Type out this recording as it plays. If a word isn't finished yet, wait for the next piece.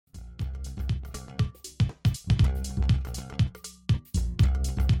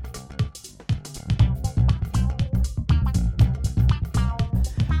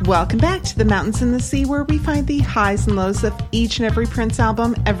Welcome back to the Mountains and the Sea, where we find the highs and lows of each and every Prince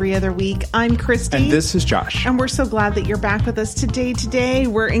album every other week. I'm Christy. And this is Josh. And we're so glad that you're back with us today. Today,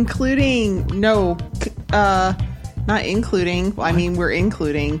 we're including... not including. Well, I mean, we're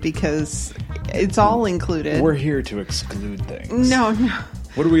including because it's all included. We're here to exclude things. No.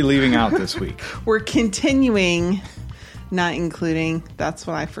 What are we leaving out this week? We're continuing, not including. That's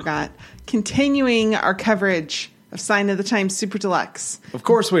what I forgot. Continuing our coverage of Sign of the Times Super Deluxe. Of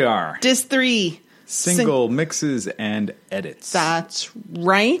course we are. Disc 3. Single mixes and edits. That's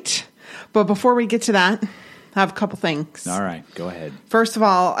right. But before we get to that, I have a couple things. All right, go ahead. First of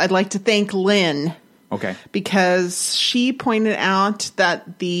all, I'd like to thank Lynn. Okay. Because she pointed out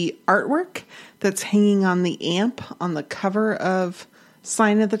that the artwork that's hanging on the amp on the cover of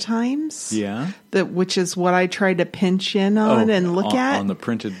Sign of the Times. Yeah. Which is what I tried to pinch in on and look at. On the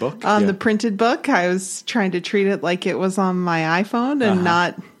printed book? On the printed book. I was trying to treat it like it was on my iPhone and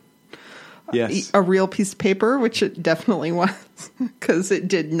not a real piece of paper, which it definitely was, because it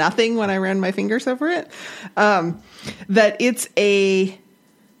did nothing when I ran my fingers over it. That it's a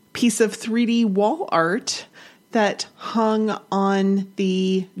piece of 3D wall art that hung on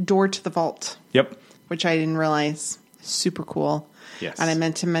the door to the vault. Yep. Which I didn't realize. Super cool. Yes. And I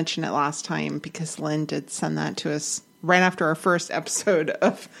meant to mention it last time because Lynn did send that to us right after our first episode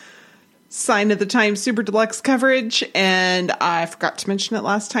of Sign of the Times Super Deluxe coverage, and I forgot to mention it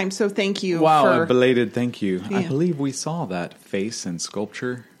last time, so thank you. Wow, a belated thank you. Yeah. I believe we saw that face and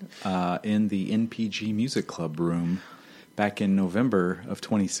sculpture in the NPG Music Club room back in November of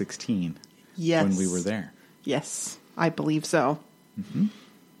 2016. Yes. When we were there. Yes, I believe so. Mm-hmm.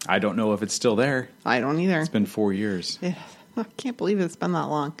 I don't know if it's still there. I don't either. It's been 4 years. I can't believe it's been that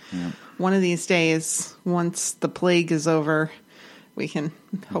long. Yeah. One of these days, once the plague is over, we can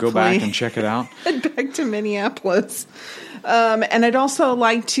hopefully go back and check it out. Head back to Minneapolis. And I'd also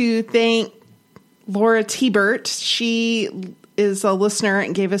like to thank Laura Tebert. She is a listener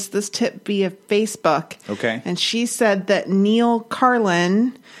and gave us this tip via Facebook. Okay. And she said that Neil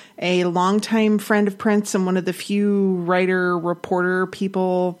Carlin, a longtime friend of Prince and one of the few writer, reporter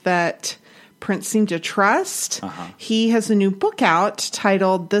people that Prince seemed to trust, he has a new book out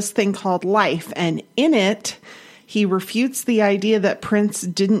titled This Thing Called Life. And in it, he refutes the idea that Prince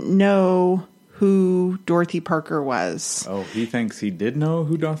didn't know who Dorothy Parker was. Oh, he thinks he did know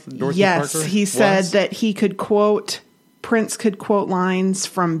who Dorothy Parker was? Yes, he said that he could Prince could quote lines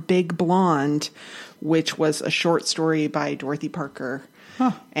from Big Blonde, which was a short story by Dorothy Parker,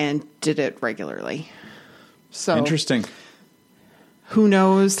 and did it regularly. So interesting. Who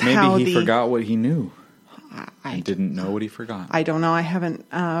knows how Maybe he forgot what he knew. I didn't know what he forgot. I don't know. I haven't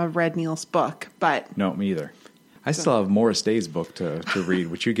read Neil's book, but... No, me either. I still have Morris Day's book to read,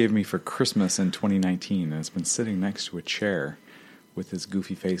 which you gave me for Christmas in 2019, and it's been sitting next to a chair with his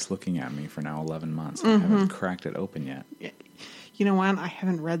goofy face looking at me for now 11 months. I haven't cracked it open yet. You know what? I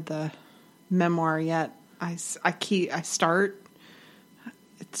haven't read the memoir yet. I start.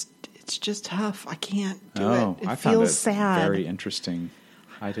 It's just tough. I can't do it. It feels sad. Very interesting.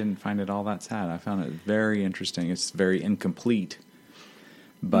 I didn't find it all that sad. I found it very interesting. It's very incomplete,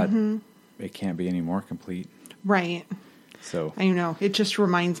 but it can't be any more complete. Right. So I know. It just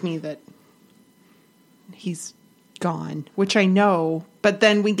reminds me that he's gone, which I know, but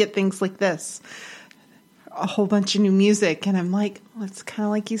then we get things like this. A whole bunch of new music, and I'm like, well, it's kind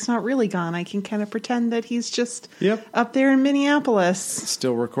of like he's not really gone. I can kind of pretend that he's just up there in Minneapolis.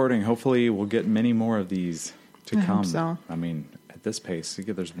 Still recording. Hopefully we'll get many more of these to come. Hope so. I mean, at this pace,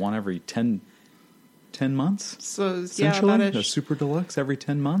 there's one every 10 months. So, essentially, about a Super Deluxe every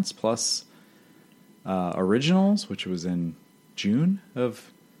 10 months, plus Originals, which was in June of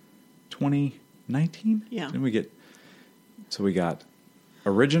 2019. Yeah. Then we got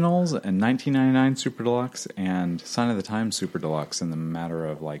Originals and 1999 Super Deluxe and Sign of the Times Super Deluxe in the matter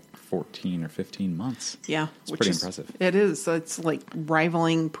of like 14 or 15 months. Yeah. It's pretty impressive. It is. It's like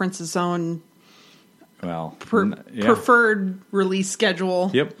rivaling Prince's own preferred release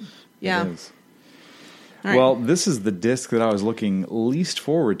schedule. Yep. Yeah. It is. Well, this is the disc that I was looking least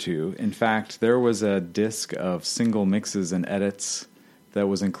forward to. In fact, there was a disc of single mixes and edits that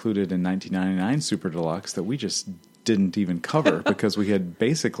was included in 1999 Super Deluxe that we just didn't even cover because we had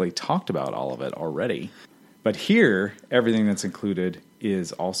basically talked about all of it already. But here, everything that's included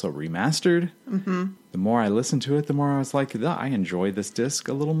is also remastered. Mm-hmm. The more I listened to it, the more I was like, I enjoyed this disc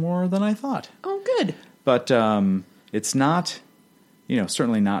a little more than I thought. Oh, good. But it's not...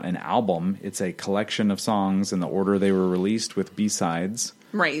 certainly not an album. It's a collection of songs in the order they were released with B-sides.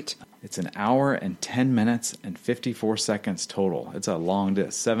 Right. It's an hour and 10 minutes and 54 seconds total. It's a long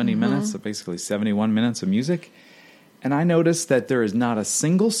disc, 70 minutes, so basically 71 minutes of music. And I noticed that there is not a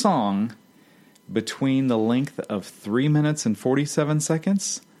single song between the length of 3 minutes and 47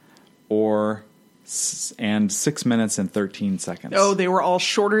 seconds and 6 minutes and 13 seconds. Oh, they were all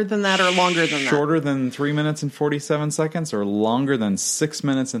shorter than that or longer than that? Shorter than 3 minutes and 47 seconds or longer than 6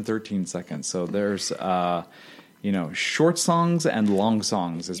 minutes and 13 seconds. So there's, short songs and long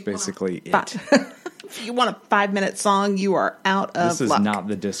songs is basically it. If you want a 5-minute song, you are out of luck. This is not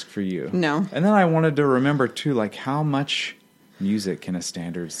the disc for you. No. And then I wanted to remember, too, like how much music can a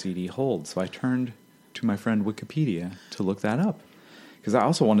standard CD hold? So I turned to my friend Wikipedia to look that up. Because I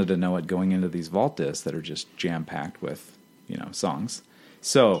also wanted to know it going into these vault discs that are just jam-packed with, songs.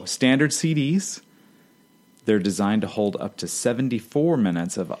 So, standard CDs, they're designed to hold up to 74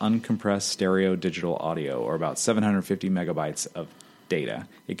 minutes of uncompressed stereo digital audio, or about 750 megabytes of data.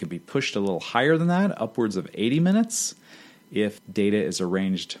 It can be pushed a little higher than that, upwards of 80 minutes, if data is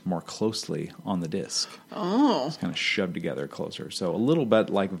arranged more closely on the disc. Oh. It's kind of shoved together closer. So, a little bit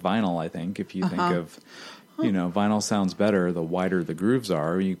like vinyl, I think, if you think of... vinyl sounds better the wider the grooves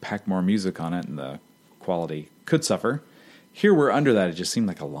are. You pack more music on it, and the quality could suffer. Here we're under that. It just seemed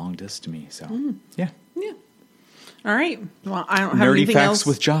like a long disc to me. So, yeah. All right. Well, I don't have Nerdy anything Facts else.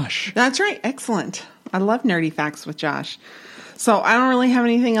 with Josh. That's right. Excellent. I love Nerdy Facts with Josh. So I don't really have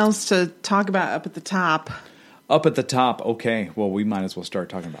anything else to talk about up at the top. Up at the top. Okay. Well, we might as well start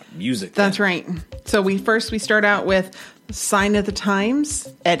talking about music. That's right. So we start out with Sign of the Times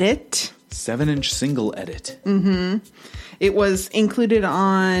edit. 7-inch single edit. Mm-hmm. It was included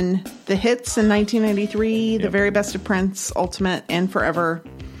on The Hits in 1993, The Very Best of Prince, Ultimate, and Forever.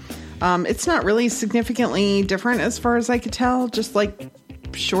 It's not really significantly different as far as I could tell, just like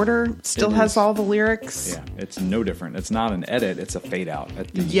shorter, still has all the lyrics. Yeah, it's no different. It's not an edit, it's a fade out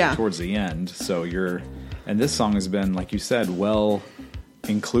towards the end. So and this song has been, like you said, well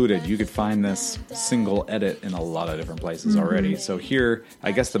included. You could find this single edit in a lot of different places already. So here,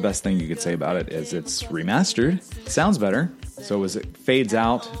 I guess the best thing you could say about it is it's remastered. Sounds better. So it fades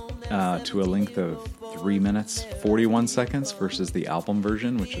out to a length of 3 minutes 41 seconds versus the album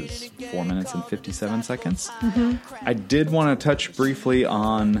version, which is 4 minutes and 57 seconds. I did want to touch briefly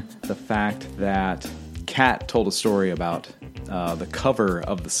on the fact that Kat told a story about the cover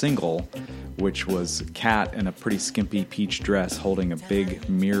of the single, which was Kat in a pretty skimpy peach dress holding a big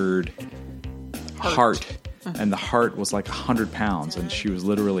mirrored heart. And the heart was like 100 pounds, and she was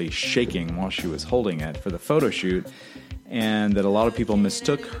literally shaking while she was holding it for the photo shoot, and that a lot of people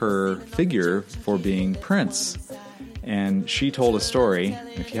mistook her figure for being Prince. And she told a story.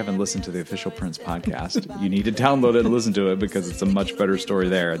 If you haven't listened to the official Prince podcast, you need to download it and listen to it, because it's a much better story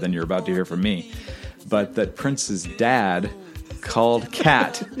there than you're about to hear from me. But that Prince's dad called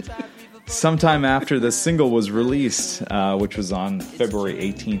Kat sometime after the single was released, which was on February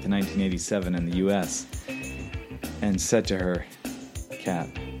 18th, 1987 in the U.S., and said to her, Kat,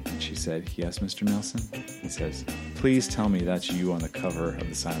 and she said, "Yes, Mr. Nelson?" He says, "Please tell me that's you on the cover of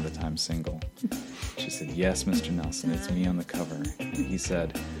the Sign of the Times single." She said, "Yes, Mr. Nelson, it's me on the cover." And he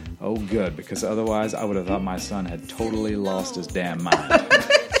said, "Oh, good, because otherwise I would have thought my son had totally lost his damn mind."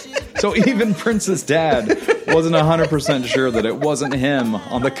 So even Prince's dad wasn't 100% sure that it wasn't him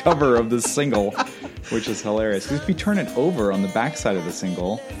on the cover of this single, which is hilarious. Because if you turn it over on the backside of the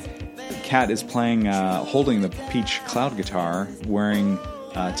single, Kat is playing, holding the peach cloud guitar, wearing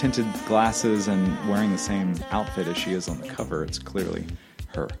tinted glasses and wearing the same outfit as she is on the cover. It's clearly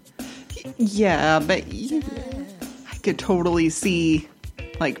her. Yeah, but I could totally see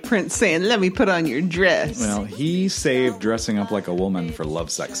like Prince saying, "Let me put on your dress." Well, he saved dressing up like a woman for Love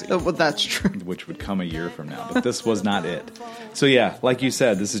Sexy. Oh, well, that's true. Which would come a year from now, but this was not it. So yeah, like you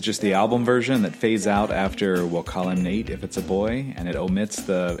said, this is just the album version that fades out after "We'll Call Him Nate If It's a Boy," and it omits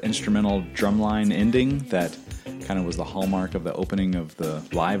the instrumental drumline ending that kind of was the hallmark of the opening of the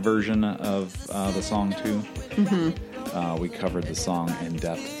live version of the song too. We covered the song in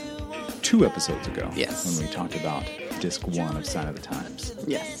depth 2 episodes ago. Yes. When we talked about Disc 1 of Sign of the Times.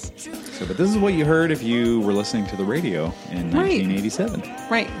 Yes. So, but this is what you heard if you were listening to the radio in 1987.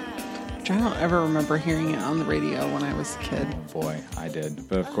 Right. Which I don't ever remember hearing it on the radio when I was a kid. Oh boy, I did.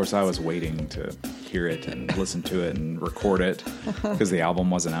 But of course I was waiting to hear it and listen to it and record it because the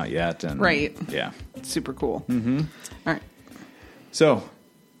album wasn't out yet. And right. Yeah. Super cool. All right. So,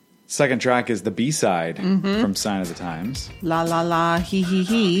 second track is the B-side from Sign of the Times. La la la, he he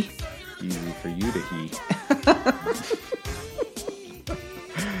he. Easy for you to he.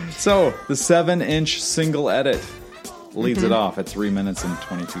 So, the 7-inch single edit leads it off at 3 minutes and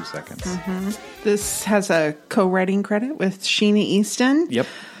 22 seconds. This has a co-writing credit with Sheena Easton. Yep.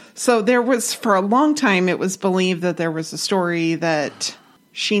 So there was, for a long time, it was believed that there was a story that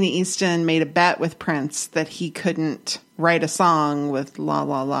Sheena Easton made a bet with Prince that he couldn't write a song with la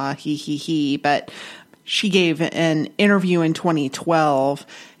la la, he, but she gave an interview in 2012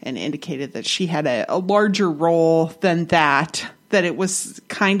 and indicated that she had a larger role than that it was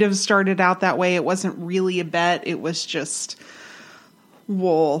kind of started out that way. It wasn't really a bet. It was just,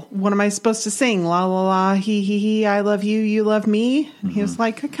 well, what am I supposed to sing? La la la, he, I love you, you love me. And he was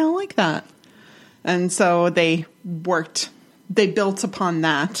like, I kind of like that. And so they built upon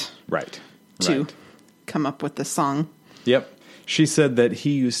that. Right. To come up with the song. Yep. She said that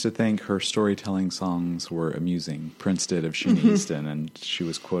he used to think her storytelling songs were amusing. Prince did of Sheena Easton. And she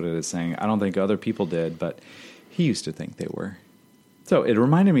was quoted as saying, I don't think other people did, but he used to think they were. So it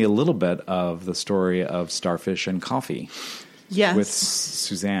reminded me a little bit of the story of Starfish and Coffee. Yes. With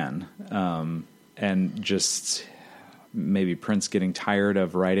Suzanne. And just maybe Prince getting tired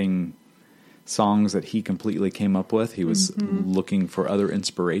of writing songs that he completely came up with. He was looking for other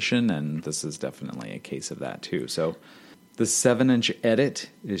inspiration, and this is definitely a case of that too. So the 7-inch edit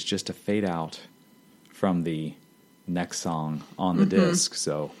is just a fade out from the next song on the disc.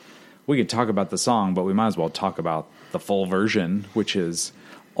 So we could talk about the song, but we might as well talk about the full version, which is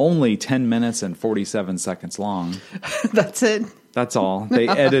only 10 minutes and 47 seconds long. That's it. That's all. They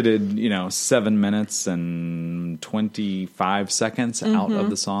edited, 7 minutes and 25 seconds out of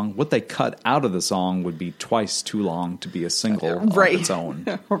the song. What they cut out of the song would be twice too long to be a single on its own.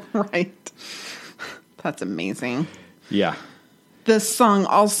 Right. That's amazing. Yeah. This song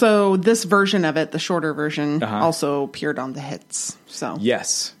also, this version of it, the shorter version, also appeared on the hits. So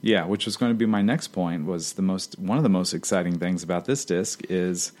yes, yeah, which was going to be my next point. Was one of the most exciting things about this disc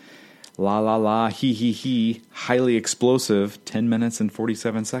is La La La he, highly explosive, 10 minutes and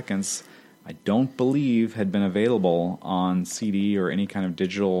 47 seconds. I don't believe had been available on CD or any kind of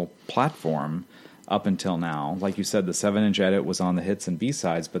digital platform up until now. Like you said, the 7-inch edit was on the hits and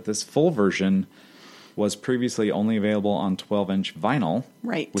B-sides, but this full version was previously only available on 12-inch vinyl,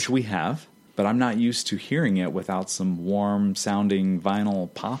 right? Which we have, but I'm not used to hearing it without some warm-sounding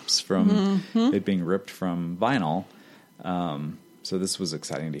vinyl pops from it being ripped from vinyl. So this was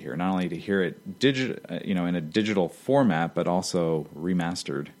exciting to hear. Not only to hear it in a digital format, but also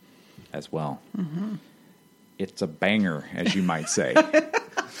remastered as well. It's a banger, as you might say.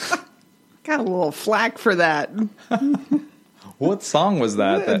 Got a little flack for that. What song was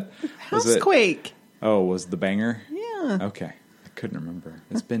that? Housequake. Oh, was the banger? Yeah. Okay. I couldn't remember.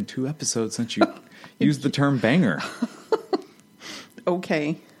 It's been 2 episodes since you used the term banger.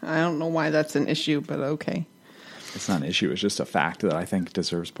 Okay. I don't know why that's an issue, but okay. It's not an issue. It's just a fact that I think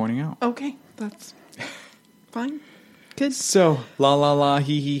deserves pointing out. Okay. That's fine. Good. So, la la la,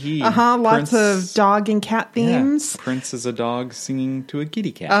 he. Lots of dog and cat themes. Yeah. Prince is a dog singing to a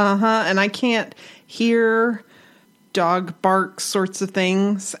kitty cat. And I can't hear dog bark sorts of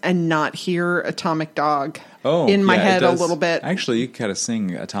things and not hear Atomic Dog in my head a little bit. Actually, you gotta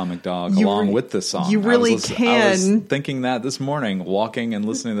sing Atomic Dog along with the song. You really can. I was thinking that this morning, walking and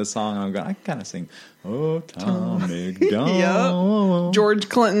listening to the song, and I'm going, I gotta sing Atomic Dog. Yep. George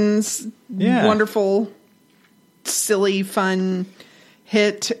Clinton's wonderful, silly, fun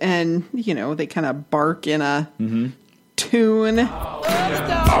hit, and, they kind of bark in a tune.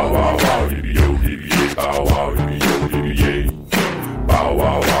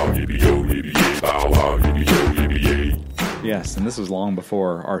 Yes, and this was long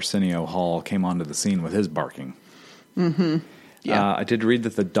before Arsenio Hall came onto the scene with his barking. Yeah, I did read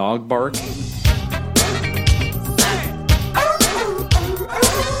that the dog bark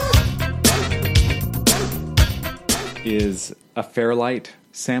is a Fairlight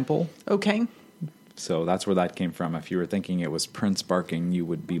sample. Okay. So that's where that came from. If you were thinking it was Prince barking, you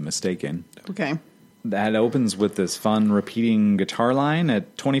would be mistaken. Okay. That opens with this fun repeating guitar line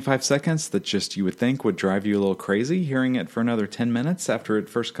at 25 seconds that just you would think would drive you a little crazy hearing it for another 10 minutes after it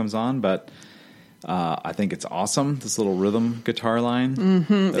first comes on. But I think it's awesome, this little rhythm guitar line.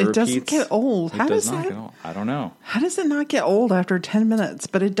 It doesn't get old. How does that get old? I don't know. How does it not get old after 10 minutes?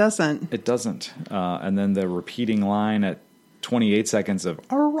 But it doesn't. It doesn't. And then the repeating line at 28 seconds of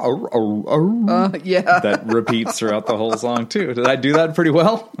that repeats throughout the whole song too. Did I do that pretty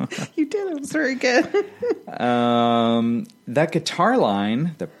well? You did. It was very good. That guitar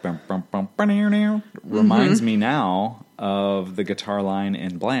line reminds me now of the guitar line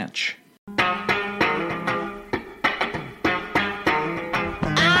in Blanche.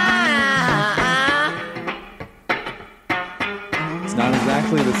 It's not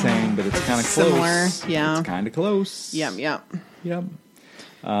exactly the same, but it's kind of close. Similar, yeah. It's kind of close. Yep.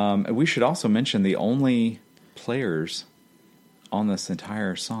 And we should also mention the only players on this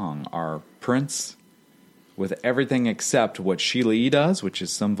entire song are Prince, with everything except what Sheila E. does, which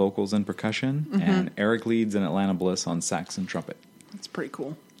is some vocals and percussion, and Eric leads and Atlanta Bliss on sax and trumpet. That's pretty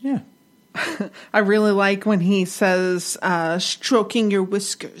cool. Yeah. I really like when he says, stroking your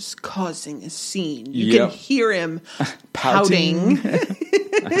whiskers, causing a scene. You can hear him pouting.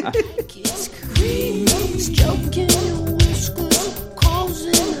 Stroking your whiskers,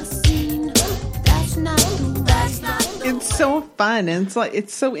 causing a scene. That's not the way. It's so fun. And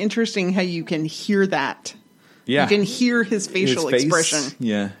it's so interesting how you can hear that. Yeah. You can hear his facial expression.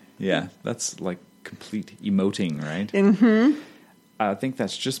 Yeah. That's like complete emoting, right? Mm-hmm. I think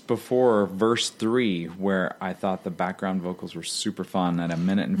that's just before verse 3, where I thought the background vocals were super fun at 1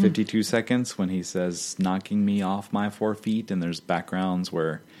 minute and 52 seconds when he says, knocking me off my 4 feet. And there's background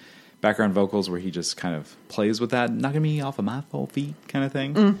vocals where he just kind of plays with that, knocking me off of my 4 feet kind of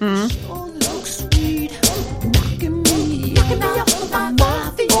thing. And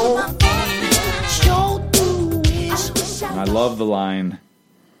I love the line,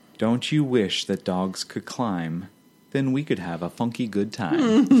 don't you wish that dogs could climb? Then we could have a funky good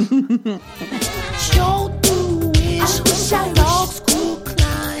time. Sure do wish our dogs could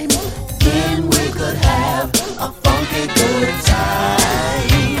climb. Then we could have a funky good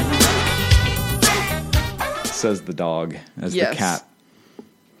time. Says the dog as the cat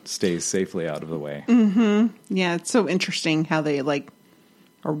stays safely out of the way. Mm-hmm. Yeah, it's so interesting how they are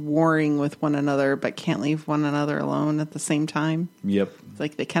warring with one another but can't leave one another alone at the same time. Yep. It's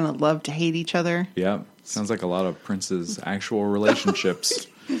like they kind of love to hate each other. Yep. Sounds like a lot of Prince's actual relationships.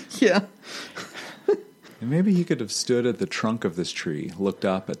 Yeah. And maybe he could have stood at the trunk of this tree, looked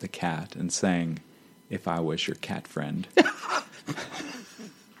up at the cat, and sang, "If I Was Your Cat Friend."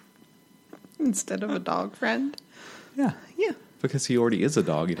 Instead of a dog friend? Yeah. Yeah. Because he already is a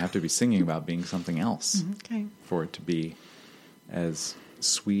dog, he'd have to be singing about being something else. Okay. For it to be as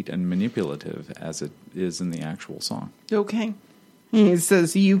sweet and manipulative as it is in the actual song. Okay. He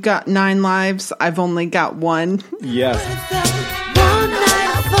says, "You've got 9 lives, I've only got 1. Yes. One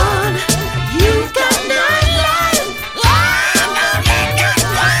night of fun, you've got 9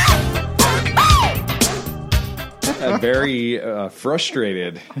 lives. Very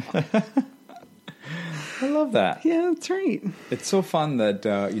frustrated. I love that. Yeah, that's right. It's so fun that,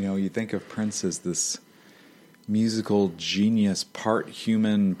 you think of Prince as this musical genius, part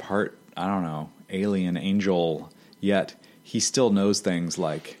human, part, alien, angel, yet he still knows things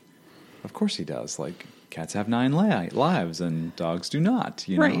like, of course he does, like cats have 9 lives and dogs do not,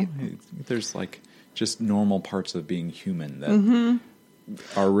 Right. There's just normal parts of being human that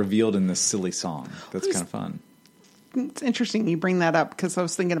are revealed in this silly song. That's kind of fun. It's interesting you bring that up because I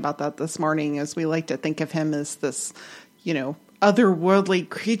was thinking about that this morning as we like to think of him as this, otherworldly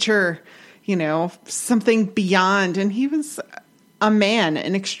creature, something beyond. And he was a man,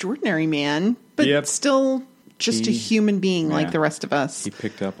 an extraordinary man, but still just a human being like the rest of us. He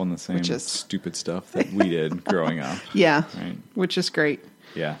picked up on the same stupid stuff that we did growing up. Yeah, right? Which is great.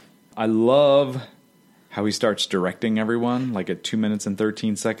 Yeah. I love how he starts directing everyone. Like at 2 minutes and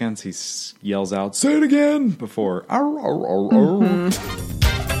 13 seconds, he yells out, "Say it again!" before, "Arr, arr, arr, arr."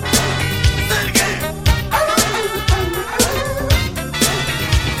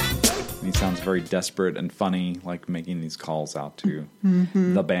 He sounds very desperate and funny, like making these calls out to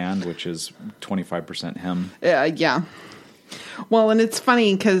the band, which is 25% him. Yeah. Well, and it's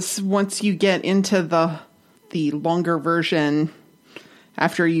funny because once you get into the longer version,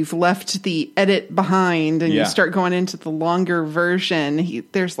 after you've left the edit behind and you start going into the longer version,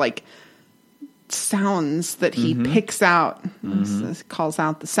 there's sounds that he picks out. Calls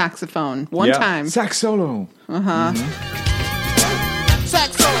out the saxophone one time. Sax solo. Uh-huh.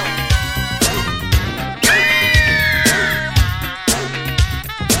 Sax solo.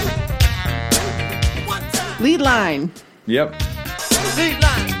 Lead line. Yep. Lead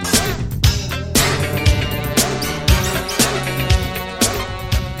line.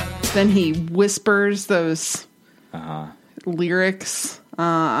 Then he whispers those lyrics.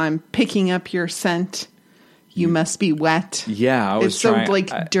 I'm picking up your scent. You must be wet. Yeah, it's so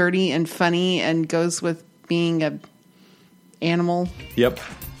dirty and funny, and goes with being a animal. Yep.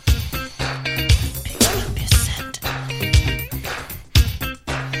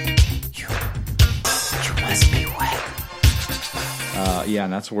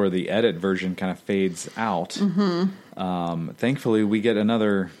 And that's where the edit version kind of fades out. Thankfully, we get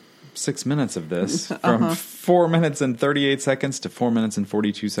another 6 minutes of this. From 4 minutes and 38 seconds to 4 minutes and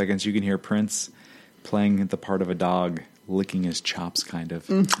 42 seconds, you can hear Prince playing the part of a dog, licking his chops, kind of.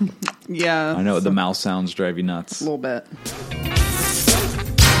 Yeah. I know the mouth sounds drive you nuts. A little bit.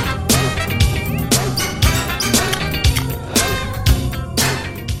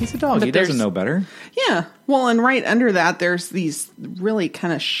 He's a dog. He doesn't know better. Yeah. Well, and right under that, there's these really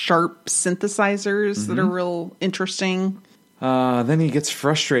kind of sharp synthesizers that are real interesting. Then he gets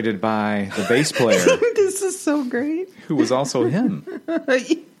frustrated by the bass player. This is so great. Who was also him.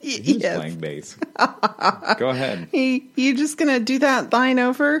 He was Yes. playing bass. Go ahead. Hey, you just going to do that line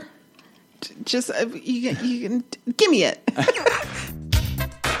over? Just, you can give me it.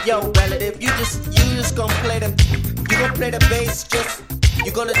 Yo, relative, you just gonna play the bass,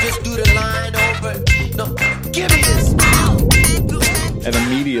 you gonna just do the line over. No, give me this. And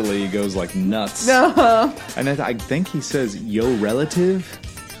immediately he goes like nuts. And I think he says, yo, relative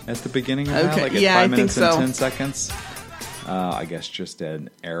at the beginning of that, like at 5 minutes and 10 seconds. I guess just an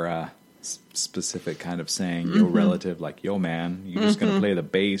era specific kind of saying, yo, relative, like, yo, man, you're just going to play the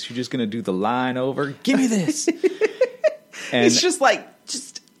bass. You're just going to do the line over. Give me this. And he's just like,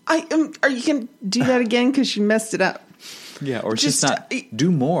 are you going to do that again? Because you messed it up. Yeah, or just not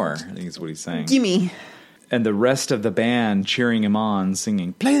do more, I think is what he's saying. Gimme. And the rest of the band cheering him on,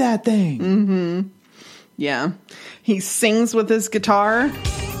 singing, play that thing. Mm-hmm. Yeah. He sings with his guitar.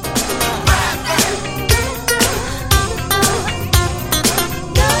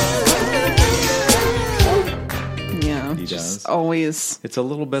 Yeah. He does. Always. It's a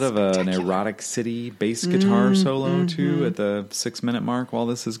little bit of an erotic city bass guitar solo, too, at the 6-minute mark while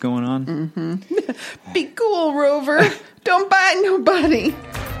this is going on. Mm-hmm. Be cool, Rover. Don't bite nobody. Be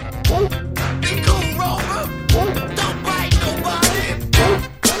cool, Rover. Don't bite nobody.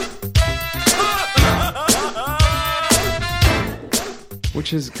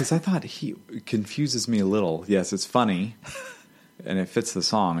 Which is, because I thought he confuses me a little. Yes, it's funny, and it fits the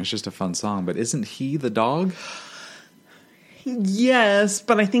song. It's just a fun song. But isn't he the dog? Yes,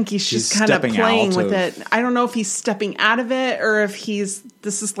 but I think he's just kind of playing with it. I don't know if he's stepping out of it or if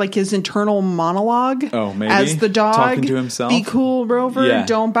this is like his internal monologue. Oh, maybe. As the dog. Talking to himself. Be cool, Rover. Yeah.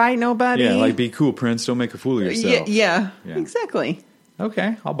 Don't bite nobody. Yeah, like, be cool, Prince. Don't make a fool of yourself. Yeah, exactly.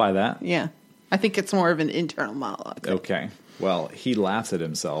 Okay, I'll buy that. Yeah. I think it's more of an internal monologue. Okay. Well, he laughs at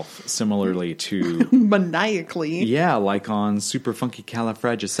himself similarly to... Maniacally. Yeah, like on Super Funky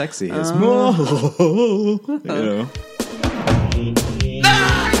Califragisexy. His... you know.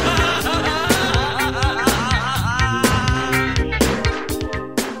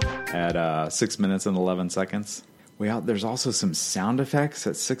 At 6 minutes and 11 seconds. There's also some sound effects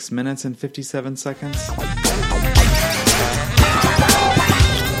at 6 minutes and 57 seconds.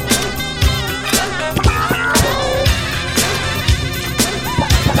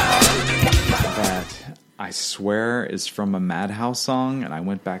 That I swear is from a Madhouse song, and I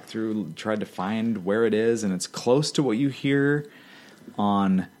went back through, tried to find where it is, and it's close to what you hear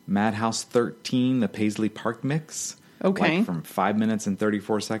on Madhouse 13, the Paisley Park mix. Okay. Like from 5 minutes and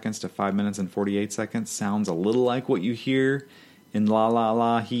 34 seconds to 5 minutes and 48 seconds. Sounds a little like what you hear in La La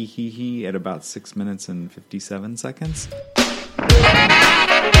La He He He at about 6 minutes and 57 seconds.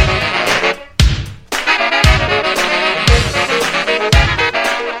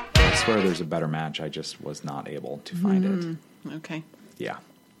 I swear there's a better match. I just was not able to find it. Okay. Yeah.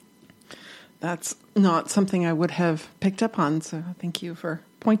 That's not something I would have picked up on, so thank you for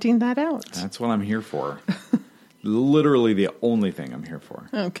pointing that out. That's what I'm here for. Literally the only thing I'm here for.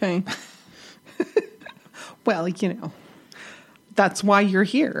 Okay. Well, that's why you're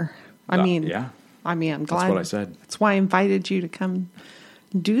here. I'm glad. That's what I said. That's why I invited you to come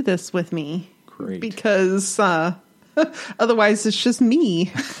do this with me. Great. Because otherwise it's just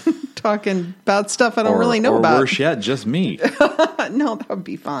me talking about stuff I don't really know about. Or worse yet, just me. No, that would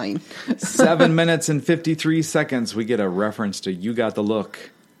be fine. 7 minutes and 53 seconds, we get a reference to You Got the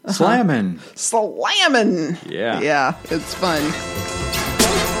Look. Slammin'. Yeah. Yeah, it's fun.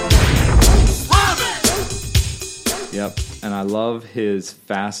 Yep. And I love his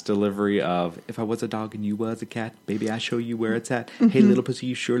fast delivery of, if I was a dog and you was a cat, baby, I show you where it's at. Hey, little pussy,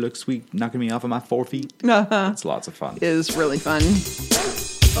 you sure look sweet, knocking me off of my 4 feet. It's lots of fun. It is really fun.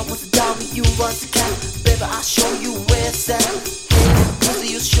 If I was a dog and you was a cat, baby, I show you where it's at. Hey,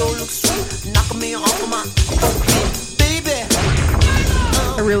 pussy, you sure look sweet, knocking me off of my 4 feet, baby.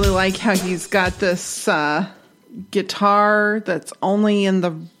 I really like how he's got this guitar that's only in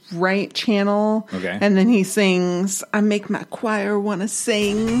the right channel. Okay. And then he sings, I make my choir want to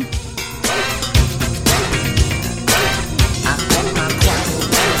sing.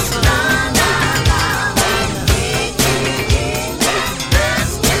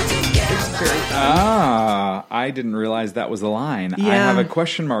 I didn't realize that was the line. Yeah. I have a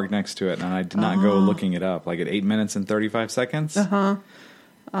question mark next to it, and I did not go looking it up. Like at 8 minutes and 35 seconds?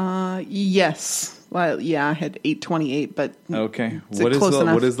 Yes. Well, yeah, I had 8:28, but okay. What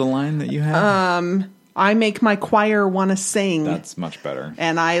is the line that you have? I make my choir want to sing. That's much better.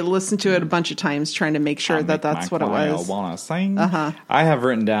 And I listened to it a bunch of times trying to make sure that's what it was. I want to sing. I have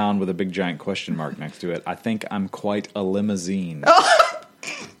written down with a big giant question mark next to it, I think I'm quite a limousine.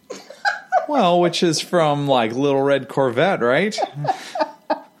 Well, which is from like Little Red Corvette, right?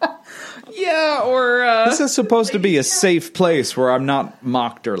 Yeah, or... this is supposed to be a safe place where I'm not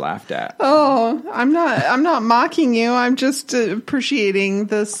mocked or laughed at. Oh, I'm not mocking you. I'm just appreciating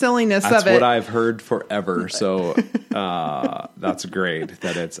the silliness of it. That's what I've heard forever. So that's great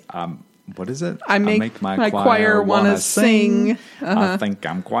that it's... what is it? I make my choir want to sing. I think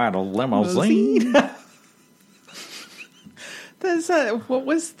I'm quite a limousine. What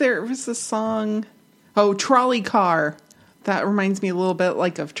was there? It was a song... Oh, Trolley Car. That reminds me a little bit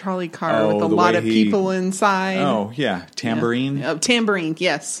like of Trolley Car with a lot of people inside. Oh, yeah. Tambourine? Yeah. Oh, Tambourine,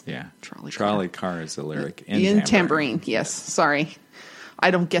 yes. Yeah. Trolley Car is a lyric in Tambourine, yes. Sorry. I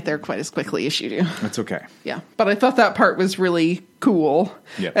don't get there quite as quickly as you do. That's okay. Yeah. But I thought that part was really cool.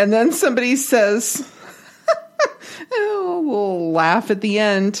 Yep. And then somebody says, we'll laugh at the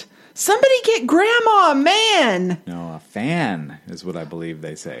end. Somebody get Grandma a man. No, a fan is what I believe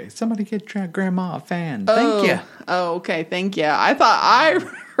they say. Somebody get Grandma a fan. Thank you. Oh, okay. Thank you. I thought I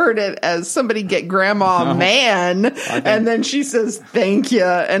heard it as somebody get Grandma a man. And then she says, thank you.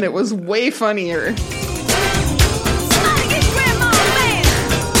 And it was way funnier. Somebody get Grandma a man.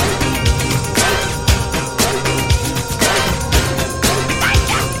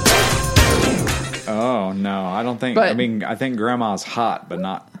 Oh, no. I don't think... I think Grandma's hot, but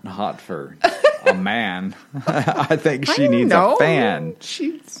not hot for a man. I think she needs a fan.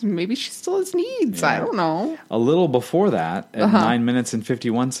 Maybe she still has needs. Yeah. I don't know. A little before that, at 9 minutes and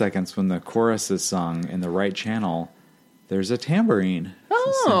 51 seconds, when the chorus is sung in the right channel, there's a tambourine.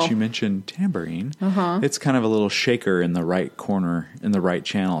 Oh. Since you mentioned tambourine, it's kind of a little shaker in the right corner, in the right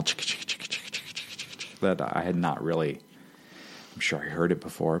channel. That I had not really... I'm sure I heard it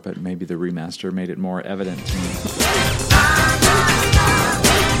before, but maybe the remaster made it more evident to me.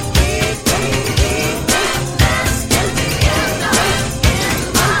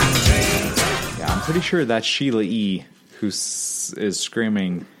 Yeah, I'm pretty sure that's Sheila E. who is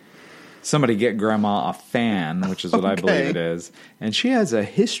screaming, somebody get Grandma a fan, which is what I believe it is. And she has a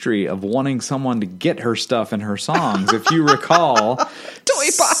history of wanting someone to get her stuff in her songs. If you recall,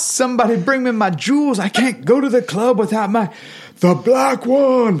 somebody bring me my jewels. I can't go to the club without the black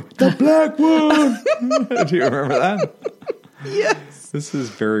one. The black one. Do you remember that? Yes. This is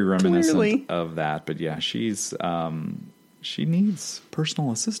very reminiscent of that. But yeah, she needs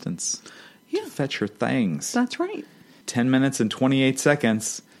personal assistance to fetch her things. That's right. 10 minutes and 28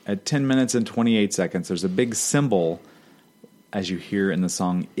 seconds. At 10 minutes and 28 seconds, there's a big cymbal, as you hear in the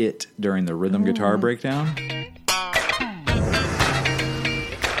song It during the rhythm guitar breakdown.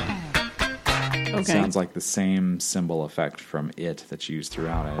 It sounds like the same cymbal effect from It that's used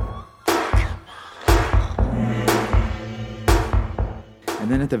throughout it.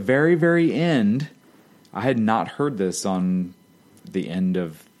 And then at the very, very end, I had not heard this on the end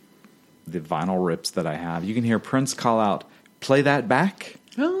of the vinyl rips that I have. You can hear Prince call out, "Play that back."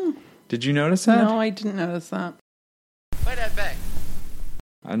 Oh. Did you notice that? No, I didn't notice that. Play that back.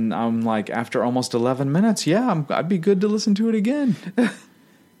 And I'm like, after almost 11 minutes, I'd be good to listen to it again.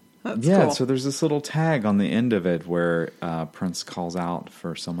 That's cool. So there's this little tag on the end of it where Prince calls out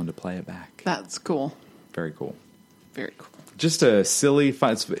for someone to play it back. That's cool. Very cool. Very cool. Just a silly,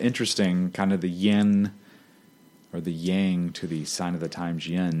 fun, it's interesting, kind of the yin or the yang to the Sign of the Times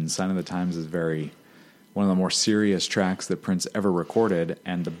yin. Sign of the Times is one of the more serious tracks that Prince ever recorded,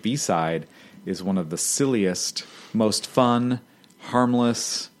 and the B-side is one of the silliest, most fun,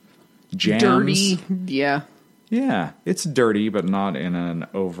 harmless jams. Dirty, yeah. Yeah, it's dirty, but not in an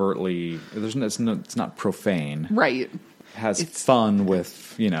overtly... It's not profane. Right. It has fun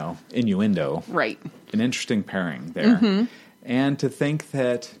with, innuendo. Right. An interesting pairing there. Mm-hmm. And to think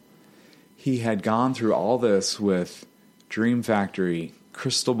that he had gone through all this with Dream Factory,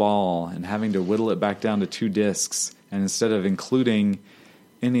 Crystal Ball, and having to whittle it back down to 2 discs, and instead of including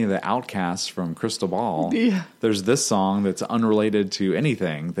any of the outcasts from Crystal Ball, there's this song that's unrelated to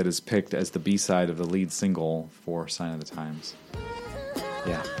anything that is picked as the B-side of the lead single for Sign of the Times.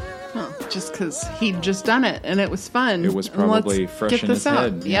 Yeah. Oh, just because he'd just done it, and it was fun. It was probably fresh in his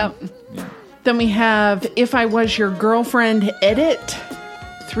head. Yep. Yeah. Then we have If I Was Your Girlfriend edit,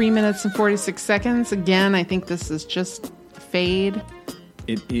 3 minutes and 46 seconds. Again, I think this is just a fade.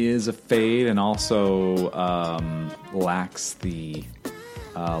 It is a fade, and also lacks the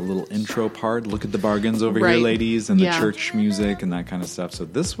little intro part. Look at the bargains over here, ladies, and the church music and that kind of stuff. So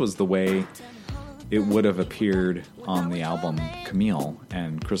this was the way it would have appeared on the album Camille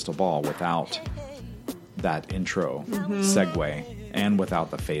and Crystal Ball without that intro segue, and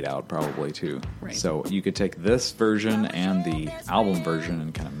without the fade out probably too. Right. So you could take this version and the album version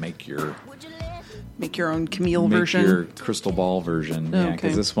and kind of make your own Camille version. your crystal ball version. Yeah,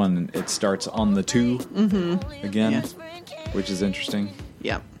 because this one, it starts on the 2 again, which is interesting.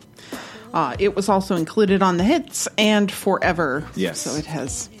 Yeah. It was also included on the hits and Forever. Yes. So it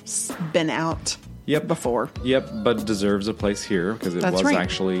has been out before. Yep, but deserves a place here because it was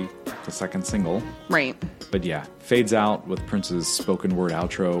actually the second single. Right. But yeah, fades out with Prince's spoken word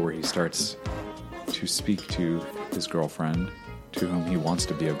outro where he starts to speak to his girlfriend, to whom he wants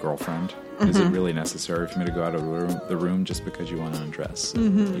to be a girlfriend. Is it really necessary for me to go out of the room just because you want to undress?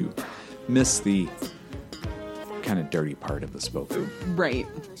 You miss the kind of dirty part of the spoken Right.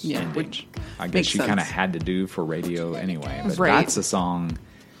 Yeah. ending, Which I guess she kind of had to do for radio anyway. But that's a song.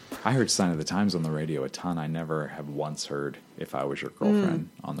 I heard Sign of the Times on the radio a ton. I never have once heard If I Was Your Girlfriend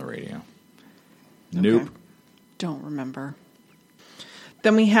on the radio. Nope. Don't remember.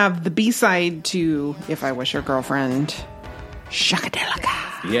 Then we have the B-side to If I Was Your Girlfriend,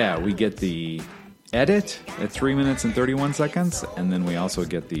 Shockadeli-car. Yeah, we get the edit at 3 minutes and 31 seconds, and then we also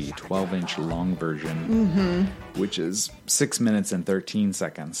get the 12-inch long version, which is 6 minutes and 13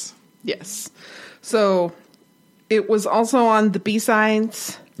 seconds. Yes. So it was also on the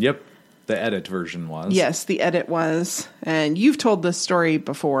B-sides. Yep, the edit version was. Yes, the edit was. And you've told this story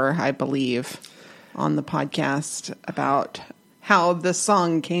before, I believe, on the podcast about how the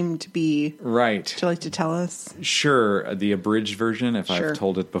song came to be. Right. Would you like to tell us? Sure, the abridged version, if I've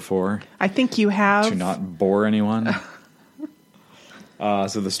told it before. I think you have. To not bore anyone. So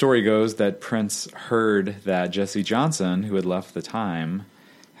the story goes that Prince heard that Jesse Johnson, who had left the time,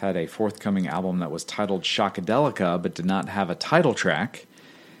 had a forthcoming album that was titled Shockadeli-car, but did not have a title track.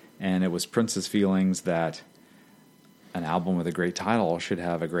 And it was Prince's feelings that an album with a great title should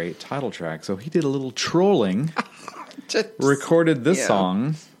have a great title track. So he did a little trolling, recorded this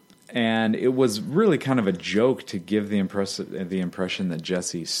song, and it was really kind of a joke to give the impression that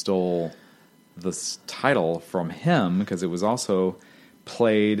Jesse stole this title from him, because it was also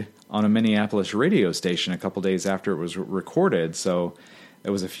played on a Minneapolis radio station a couple days after it was recorded. So it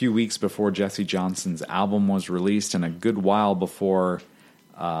was a few weeks before Jesse Johnson's album was released and a good while before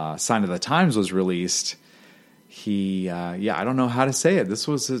Sign of the Times was released. He, I don't know how to say it. This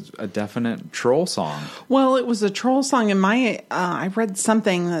was a definite troll song. Well, it was a troll song, and I read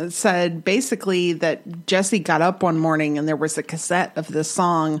something that said basically that Jesse got up one morning and there was a cassette of this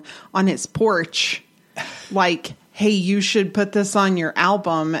song on his porch, like, hey, you should put this on your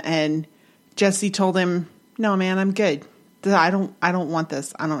album. And Jesse told him, no, man, I'm good. I don't want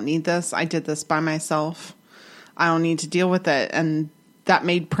this. I don't need this. I did this by myself. I don't need to deal with it. And that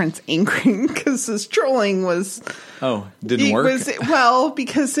made Prince angry because his trolling was... Oh, didn't work?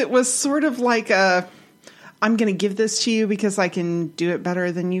 Because it was sort of like I'm going to give this to you because I can do it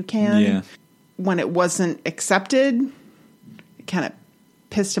better than you can. Yeah. When it wasn't accepted, it kind of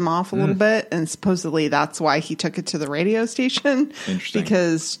pissed him off a little bit. And supposedly that's why he took it to the radio station. Interesting.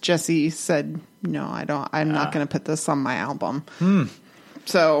 Because Jesse said, no, I'm not going to put this on my album.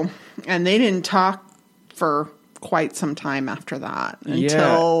 So, and they didn't talk for quite some time after that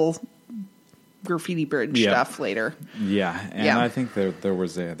until Graffiti Bridge stuff later. Yeah, and I think there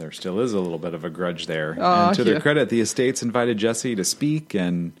still is a little bit of a grudge there. And to their credit, the estates invited Jesse to speak,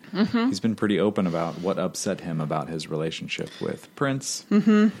 and he's been pretty open about what upset him about his relationship with Prince.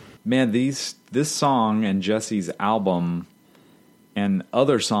 Man, this song and Jesse's album and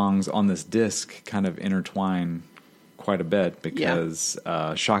other songs on this disc kind of intertwine quite a bit, because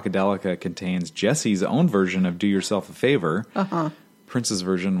Shockadeli-car contains Jesse's own version of Do Yourself a Favor. Prince's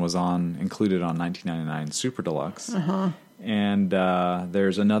version was included on 1999 Super Deluxe. And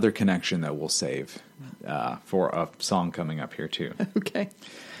there's another connection that we'll save for a song coming up here too. Okay.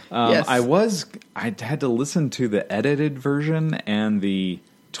 Yes. I had to listen to the edited version and the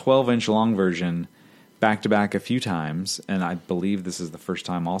 12-inch long version back to back a few times, and I believe this is the first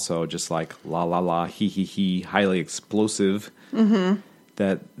time also, just like la la la, he he he, highly explosive,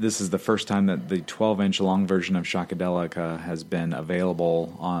 that this is the first time that the 12-inch long version of Shockadeli-car has been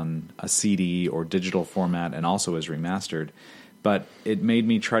available on a CD or digital format and also is remastered. But it made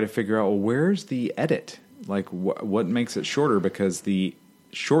me try to figure out, well, where's the edit? Like, what makes it shorter? Because the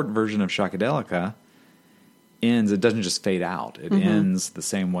short version of Shockadeli-car ends, it doesn't just fade out. It ends the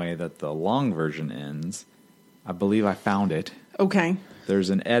same way that the long version ends. I believe I found it. Okay. There's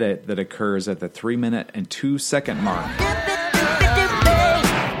an edit that occurs at the 3 minute and 2 second mark.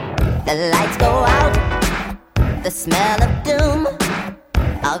 The lights go out. The smell of doom.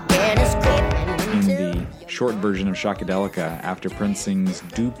 Again is creeping into short version of Shockadeli-car after Prince sings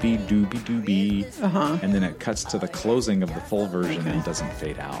doopy doopy doopy, and then it cuts to the closing of the full version and doesn't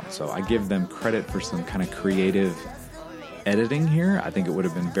fade out. So I give them credit for some kind of creative editing here. I think it would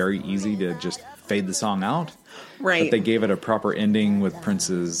have been very easy to just fade the song out. Right. But they gave it a proper ending with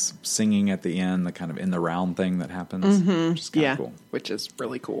Prince's singing at the end, the kind of in the round thing that happens, which is kind of cool. Which is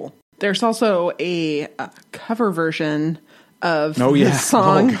really cool. There's also a cover version of this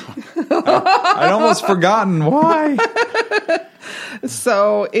song. Oh, I'd almost forgotten. Why?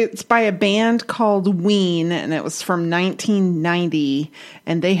 So it's by a band called Ween, and it was from 1990.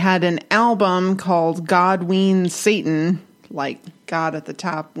 And they had an album called God, Ween, Satan, like God at the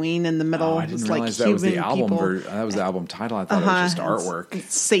top, Ween in the middle. I didn't realize that was the album that was the album title. I thought it was just artwork.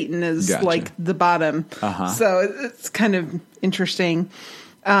 Satan is like the bottom. So it's kind of interesting.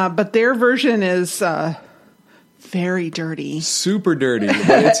 But their version is very dirty. Super dirty.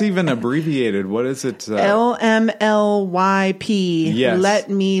 But it's even abbreviated. What is it? LMLYP. Yes. Let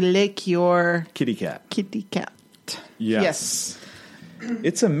me lick your kitty cat. Kitty cat. Yes.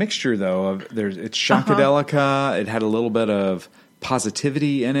 It's a mixture, though. It's Shockadeli-car. It had a little bit of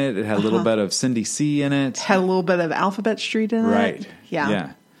positivity in it. It had a little bit of Cindy C in it. Had a little bit of Alphabet Street in it. Right.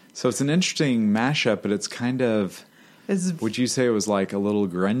 Yeah. So it's an interesting mashup, but it's kind of... Would you say it was like a little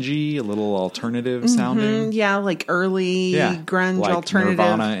grungy, a little alternative sounding? Yeah, like early grunge like alternative.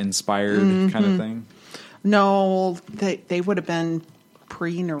 Nirvana-inspired kind of thing? No, they would have been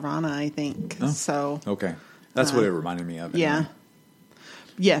pre-Nirvana, I think. Oh. So okay. That's what it reminded me of. Yeah. Anyway.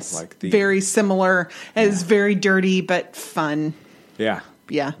 Yes. Like very similar. It's very dirty, but fun. Yeah.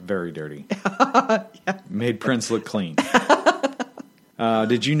 Yeah. Very dirty. Made Prince look clean.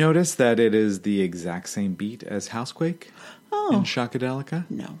 Did you notice that it is the exact same beat as Housequake in Shockadeli-car?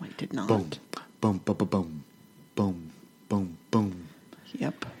 No, I did not. Boom, boom, boom, boom, boom, boom, boom, boom.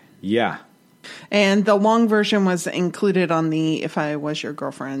 Yep. Yeah. And the long version was included on the If I Was Your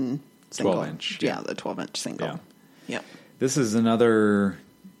Girlfriend single. 12-inch. Yeah, the 12-inch single. Yeah. Yep. This is another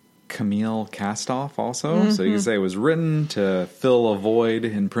Camille cast-off also. So you can say it was written to fill a void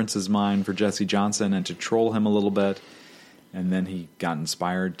in Prince's mind for Jesse Johnson and to troll him a little bit. And then he got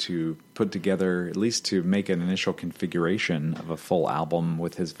inspired to put together, at least to make an initial configuration of a full album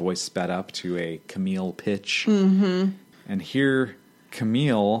with his voice sped up to a Camille pitch. And here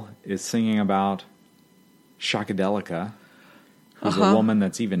Camille is singing about Shockadeli-car, who's a woman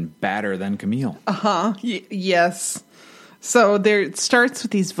that's even badder than Camille. Yes. So it starts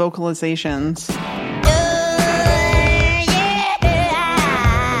with these vocalizations.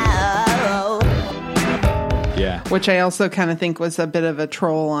 Yeah. Which I also kind of think was a bit of a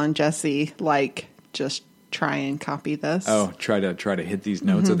troll on Jesse, like, just try and copy this. Oh, try to hit these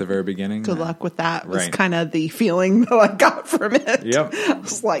notes at the very beginning. Good luck with that. Was Right. kind of the feeling that I got from it. Yep. I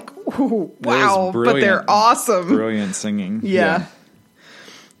was like, ooh, wow, That is but they're awesome. Brilliant singing. Yeah.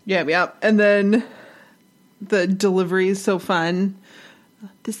 And then the delivery is so fun.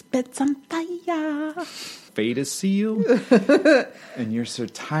 This bed's on fire. Fate is sealed. And you're so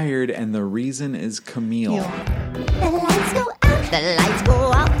tired, and the reason is Camille. The lights go out, the lights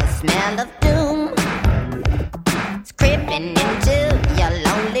go out, the smell of doom. It's creeping into your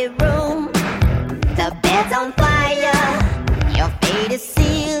lonely room. The bed's on fire, your fate is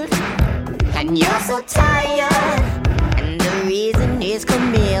sealed, and you're so tired. And the reason is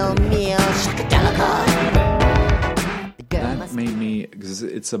Camille, Shockadeli-car. That made me, because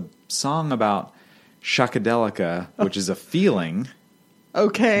it's a song about Shockadeli-car, which is a feeling.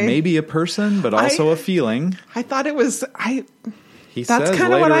 Okay. Maybe a person, but also a feeling. I thought it was... He That's says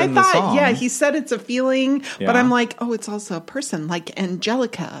kind of what later I in the thought. song. Yeah, he said it's a feeling, but Yeah. I'm like, oh, it's also a person, like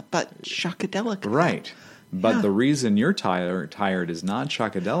Angelica, but Shockadeli-car. Right. But the reason you're tired is not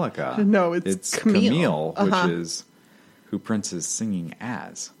Shockadeli-car. No, it's Camille. which is who Prince is singing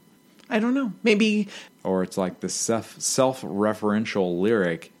as. I don't know. Maybe... Or it's like the self-referential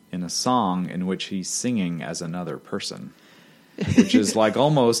lyric in a song in which he's singing as another person. Which is like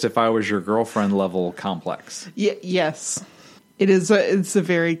almost If I Was Your Girlfriend level complex. Yes. It's a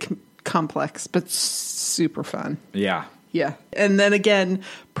very complex, but super fun. Yeah. Yeah. And then again,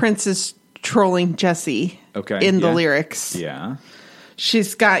 Prince is trolling Jessie in the lyrics. Yeah.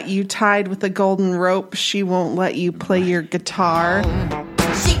 She's got you tied with a golden rope. She won't let you play your guitar.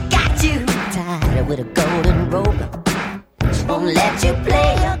 She got you tied with a golden rope. She won't let you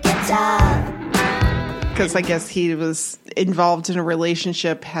play your guitar. Because I guess he was involved in a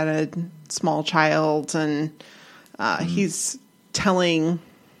relationship, had a small child, and he's telling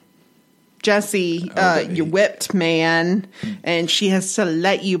Jessie, you whipped man, and she has to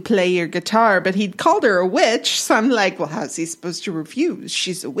let you play your guitar. But he'd called her a witch, so I'm like, well, how's he supposed to refuse?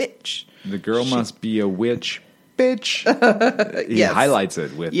 She's a witch. The girl must be a witch, bitch. He Yes. highlights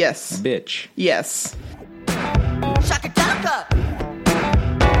it with Yes. bitch. Yes. Shockadeli-car.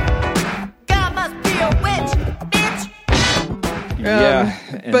 God must be a witch, bitch. Yeah.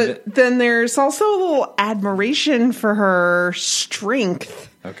 and But then there's also a little admiration for her strength.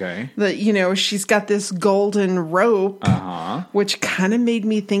 okay. That, you know, she's got this golden rope, which kind of made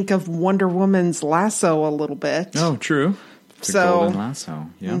me think of Wonder Woman's lasso a little bit. Oh, true. The golden lasso.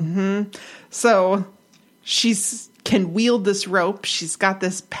 Yeah. So she's can wield this rope. She's got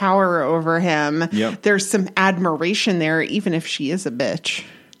this power over him. Yep. There's some admiration there, even if she is a bitch,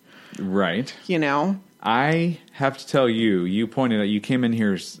 Right. you know? I have to tell you, you pointed out, you came in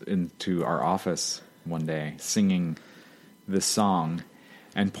here into our office one day singing this song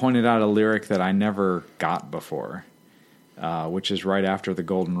and pointed out a lyric that I never got before, which is right after the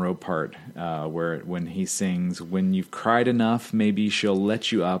golden rope part, when he sings, "When you've cried enough, maybe she'll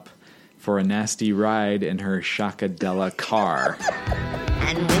let you up for a nasty ride in her Shockadeli-car."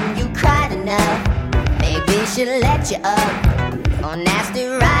 And when you cried enough, maybe she'll let you up for a nasty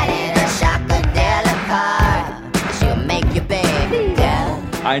ride in a Shockadeli-car. She'll make you baby girl.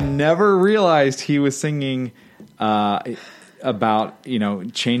 I never realized he was singing about, you know,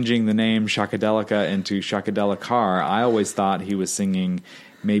 changing the name Shockadelica into Shockadeli-car. I always thought he was singing,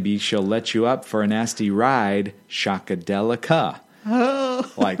 "Maybe she'll let you up for a nasty ride, Shockadelica." Oh.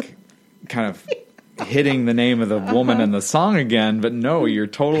 Like, kind of hitting the name of the woman in the song again. But no, you're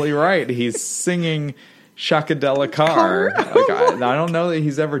totally right. He's singing Shockadeli-car. Like, I don't know that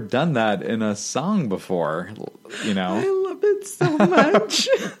he's ever done that in a song before, you know. I love it so much.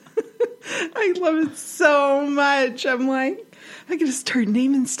 I love it so much. I'm like, I gotta start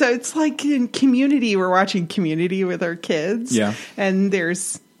naming stuff. It's like in Community. We're watching Community with our kids. Yeah. And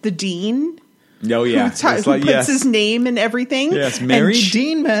there's the dean. Oh, yeah. Who puts his name and everything. Yes, Mary And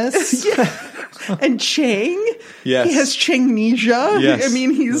Dean, miss. And Chang. Yes. He has Changnesia. Yes, I mean,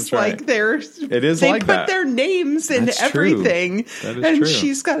 he's that's right. like there. It is they like put that. their names in That's true. everything. That is and true.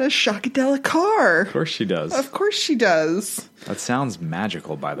 she's got a Shockadeli-car. Of course she does. Of course she does. That sounds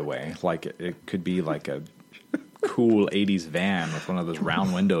magical, by the way. Like it could be like a cool 80s van with one of those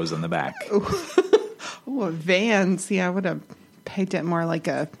round windows in the back. Oh, a van. See, I would have pegged it more like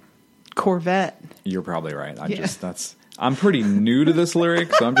a Corvette. You're probably right. Yeah. I'm pretty new to this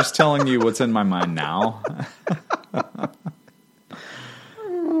lyric, so I'm just telling you what's in my mind now.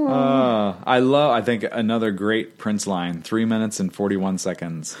 I think another great Prince line, 3 minutes and 41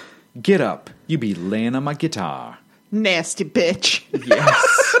 seconds. "Get up, you be laying on my guitar." Nasty bitch.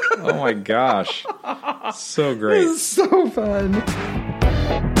 Yes. Oh my gosh. So great. It's so fun.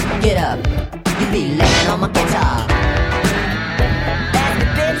 Get up, you be laying on my guitar. Nasty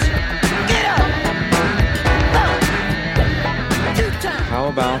bitch, get up. 2 times. How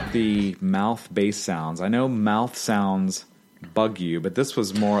about the mouth bass sounds? I know mouth sounds bug you, but this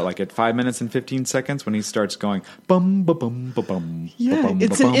was more like at 5 minutes and 15 seconds when he starts going bum ba bum ba bum. Yeah, ba, bum,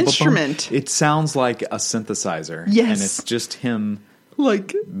 it's ba, an bum, ba, bum. instrument. It sounds like a synthesizer. Yes. And it's just him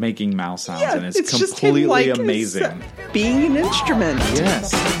Like, making mouth sounds, yeah, and it's just him, completely like, amazing. being an instrument.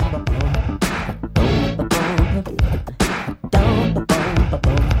 Yes.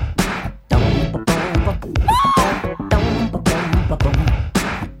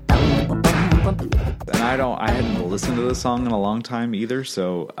 And I hadn't listened to this song in a long time either,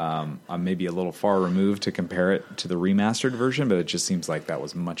 so I'm maybe a little far removed to compare it to the remastered version, but it just seems like that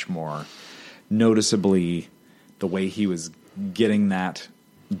was much more noticeably the way he was getting that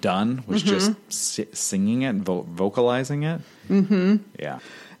done was just singing it, vocalizing it. Mm-hmm. Yeah.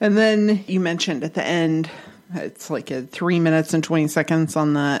 And then you mentioned at the end, it's like a 3 minutes and 20 seconds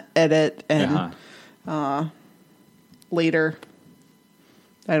on the edit, and later,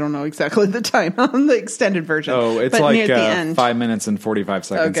 I don't know exactly the time on the extended version. Oh, it's but like near the end. 5 minutes and 45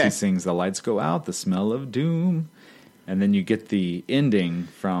 seconds. Okay. He sings "The lights go out, the smell of doom," and then you get the ending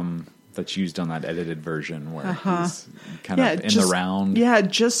from that's used on that edited version where he's kind of in the round. Yeah,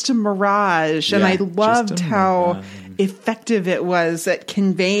 just a mirage. And Yeah, I just loved a how mirage. effective it was at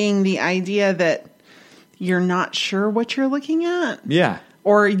conveying the idea that you're not sure what you're looking at. Yeah.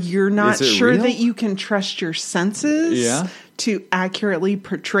 Or you're not Is it sure real? that you can trust your senses Yeah. to accurately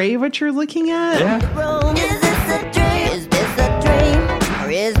portray what you're looking at. Yeah. Is this a dream? Is this a dream? Or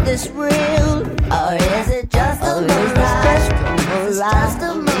is this real? Or is it just a mirage? Is it just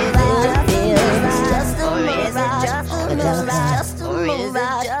a mirage? Is it just a mirage? Or is it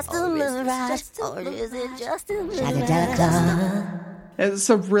just a mirage? Or is it just a mirage? It's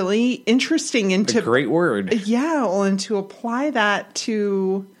a really interesting and A great word. yeah, well, and to apply that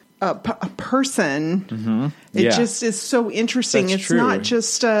to a person. It just is so interesting. That's it's true. not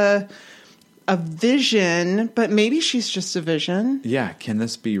just a vision, but maybe she's just a vision. Yeah. Can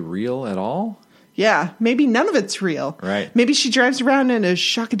this be real at all? Yeah, maybe none of it's real. Right. Maybe she drives around in a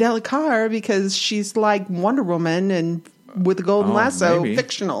Shockadeli-car because she's like Wonder Woman and with a golden lasso, maybe.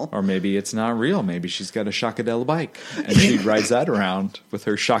 fictional. Or maybe it's not real. Maybe she's got a Shockadeli bike and she rides that around with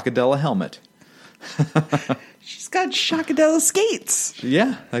her Shockadeli helmet. She's got Shockadeli skates.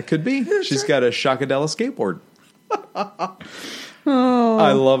 Yeah, that could be. She's got a Shockadeli skateboard.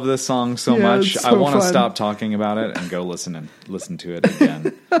 I love this song so much. it's I so want to fun. stop talking about it and go listen to it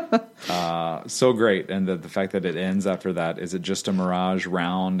again. So great. And the fact that it ends after that, is it just a mirage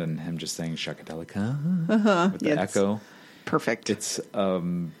round and him just saying Shockadeli-car with the Yes. echo? Perfect. It's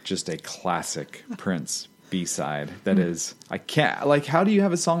just a classic Prince B-side that is, I can't, like, how do you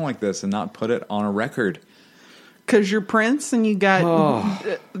have a song like this and not put it on a record? Because you're Prince and you got...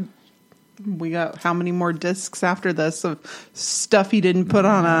 we got how many more discs after this of stuff he didn't put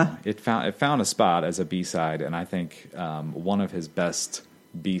on a... It found a spot as a B-side, and I think one of his best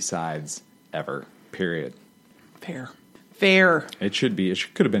B-sides ever, period. Fair. It should be.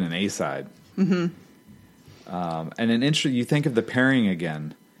 It could have been an A-side. And you think of the pairing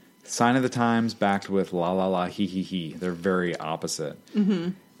again. Sign of the Times backed with La La La He He He. They're very opposite.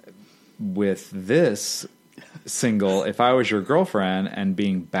 With this single, If I Was Your Girlfriend, and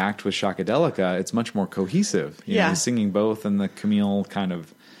being backed with Shockadeli-car, it's much more cohesive. You know, he's singing both in the Camille kind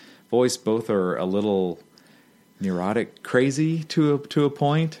of voice. Both are a little neurotic, crazy to a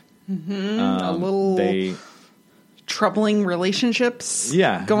point. A little troubling relationships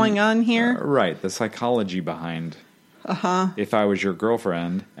going on here. Right. The psychology behind If I Was Your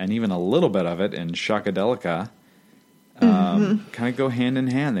Girlfriend, and even a little bit of it in Shockadeli-car, kind of go hand in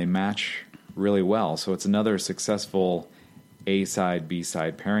hand. They match really well. So it's another successful A-side,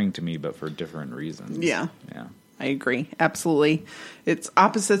 B-side pairing to me, but for different reasons. Yeah. I agree. Absolutely. It's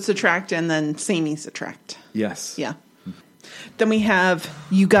opposites attract and then samies attract. Yes. Yeah. Then we have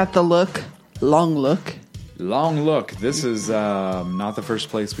You Got the Look, Long Look. Long Look. This is not the first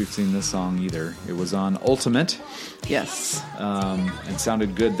place we've seen this song either. It was on Ultimate. Yes. And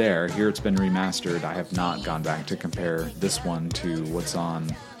sounded good there. Here it's been remastered. I have not gone back to compare this one to what's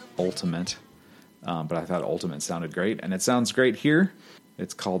on Ultimate. But I thought Ultimate sounded great. And it sounds great here.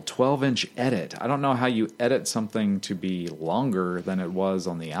 It's called 12-inch edit. I don't know how you edit something to be longer than it was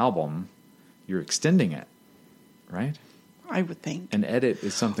on the album. You're extending it, right? I would think. An edit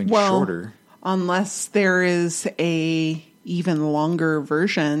is something shorter. Unless there is a even longer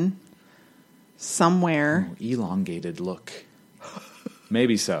version somewhere. Elongated look.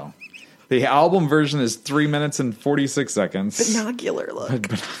 Maybe so. The album version is 3 minutes and 46 seconds. Binocular look.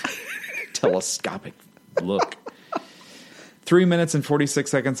 Telescopic look. 3 minutes and 46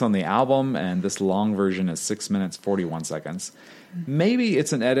 seconds on the album, and this long version is 6 minutes, 41 seconds. Maybe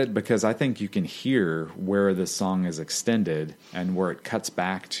it's an edit because I think you can hear where this song is extended and where it cuts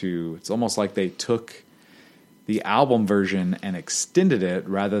back to. It's almost like they took the album version and extended it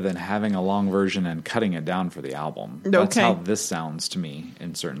rather than having a long version and cutting it down for the album. That's how this sounds to me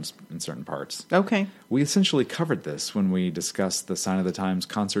in certain parts. Okay. We essentially covered this when we discussed the Sign of the Times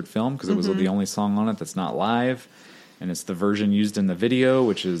concert film because it was the only song on it that's not live. And it's the version used in the video,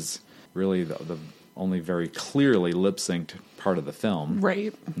 which is really the only very clearly lip-synced part of the film.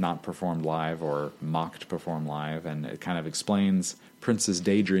 Right. Not performed live or mocked performed live. And it kind of explains Prince's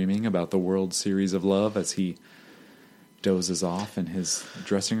daydreaming about the World Series of Love as he dozes off in his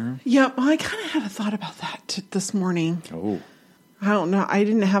dressing room. Yeah, well, I kind of had a thought about that this morning. Oh. I don't know. I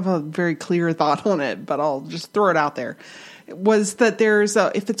didn't have a very clear thought on it, but I'll just throw it out there. Was that there's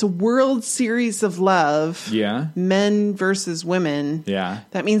if it's a World Series of Love, men versus women,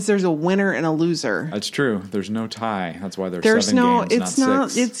 that means there's a winner and a loser. That's true. There's no tie. That's why there's 7 games, it's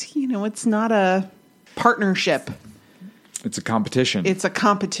not 6. It's it's not a partnership. It's a competition. It's a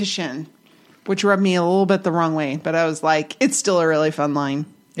competition, which rubbed me a little bit the wrong way. But I was like, it's still a really fun line.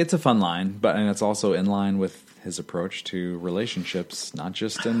 It's a fun line, and it's also in line with his approach to relationships, not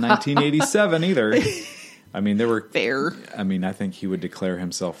just in 1987 either. I mean, they were fair. I mean, I think he would declare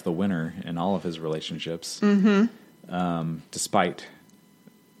himself the winner in all of his relationships, despite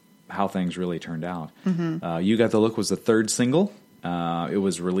how things really turned out. You Got the Look was the third single. It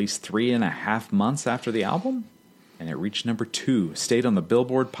was released 3.5 months after the album, and it reached number 2. Stayed on the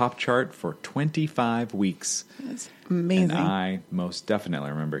Billboard pop chart for 25 weeks. That's amazing. And I most definitely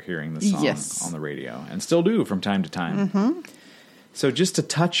remember hearing the song on the radio, and still do from time to time. So just to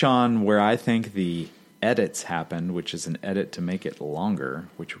touch on where I think the edits happened, which is an edit to make it longer,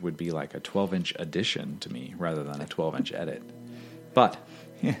 which would be like a 12-inch addition to me rather than a 12-inch edit. But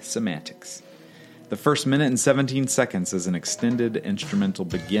Yeah, semantics. The first minute and 17 seconds is an extended instrumental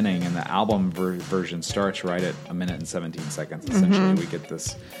beginning, and the album version starts right at a minute and 17 seconds. Essentially, we get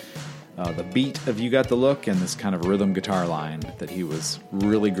this, the beat of You Got the Look and this kind of rhythm guitar line that he was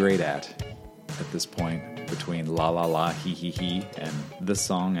really great at this point between La La La, He, and this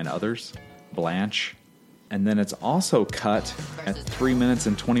song and others, Blanche. And then it's also cut at 3 minutes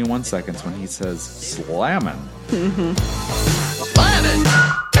and 21 seconds when he says, slammin'. Slammin'!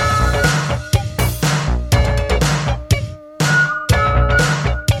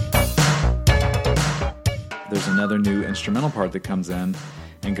 There's another new instrumental part that comes in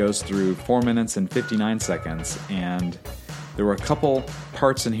and goes through 4 minutes and 59 seconds. And there were a couple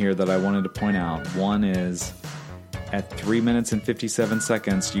parts in here that I wanted to point out. One is at 3 minutes and 57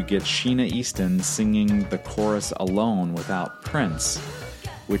 seconds, you get Sheena Easton singing the chorus alone without Prince,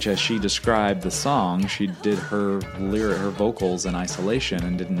 which, as she described the song, she did her vocals in isolation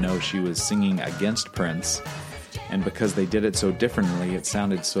and didn't know she was singing against Prince. And because they did it so differently, it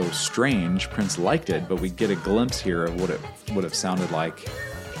sounded so strange. Prince liked it, but we get a glimpse here of what it would have sounded like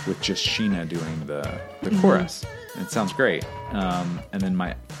with just Sheena doing the chorus. It sounds great. And then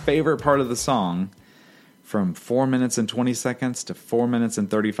my favorite part of the song, from 4 minutes and 20 seconds to 4 minutes and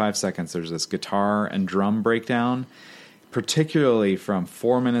 35 seconds, there's this guitar and drum breakdown, particularly from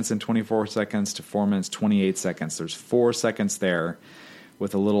 4 minutes and 24 seconds to 4 minutes 28 seconds. There's 4 seconds there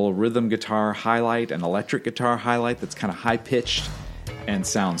with a little rhythm guitar highlight and electric guitar highlight that's kind of high-pitched and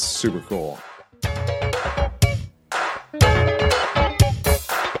sounds super cool. I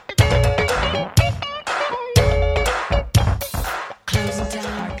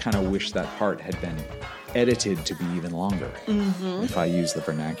kind of wish that part had been edited to be even longer, if I use the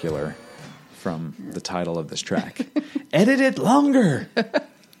vernacular from the title of this track. Edit it longer!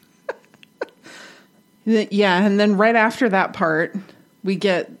 Yeah, and then right after that part, we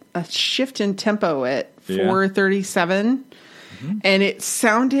get a shift in tempo at 4:37, and it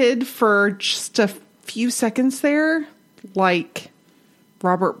sounded for just a few seconds there like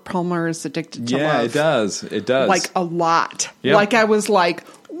Robert Palmer is Addicted to Love. Yeah, it does. It does. Like a lot. Yep. Like I was like,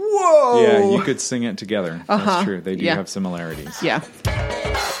 whoa! Yeah, you could sing it together. That's true. They do have similarities. Yeah.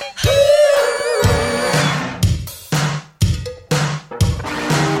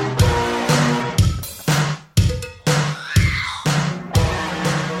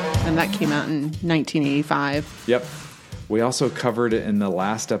 And that came out in 1985. Yep. We also covered it in the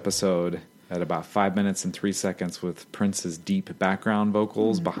last episode at about 5 minutes and 3 seconds with Prince's deep background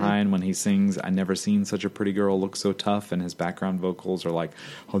vocals behind when he sings I Never Seen Such a Pretty Girl Look So Tough, and his background vocals are like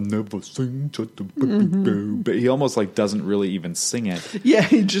I'll never sing such a but he almost like doesn't really even sing it. Yeah,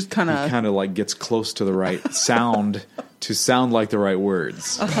 he just kind of like gets close to the right sound to sound like the right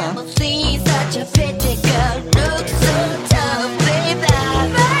words. Never seen such a pretty girl look so tough, baby.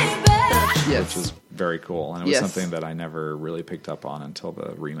 Which was very cool, and it was something that I never really picked up on until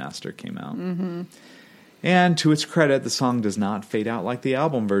the remaster came out. And to its credit, the song does not fade out like the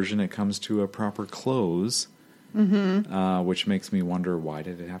album version. It comes to a proper close, which makes me wonder, why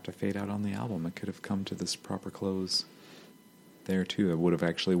did it have to fade out on the album? It could have come to this proper close there, too. It would have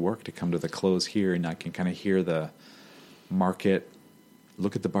actually worked to come to the close here, and I can kind of hear the market,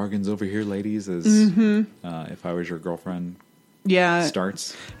 look at the bargains over here, ladies, as If I Was Your Girlfriend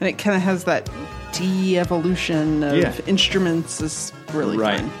starts. And it kind of has that de-evolution of instruments is really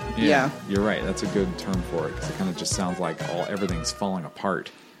fun. Yeah, you're right. That's a good term for it, because it kind of just sounds like everything's falling apart.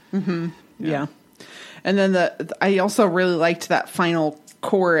 Yeah. And then I also really liked that final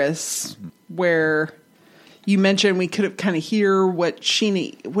chorus where you mentioned we could have kind of hear what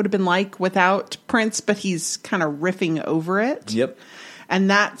Sheena would have been like without Prince, but he's kind of riffing over it. Yep. And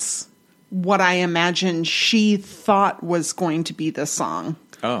that's what I imagine she thought was going to be the song.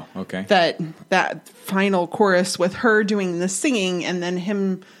 Oh, okay. That final chorus with her doing the singing and then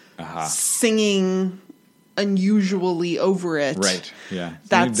him singing unusually over it. Right, yeah.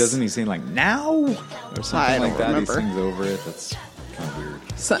 Doesn't he sing like now? Or something like that? Remember. He sings over it. That's kind of weird.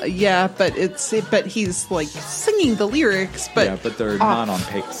 So, yeah, but he's like singing the lyrics, but yeah, but they're not on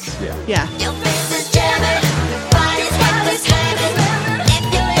pace. Yeah. Yeah. Your face is jamming, body's heavily slamming.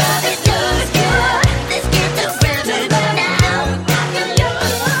 If your love is good, let's get the rhythm now.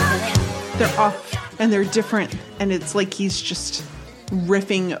 They're off and they're different, and it's like he's just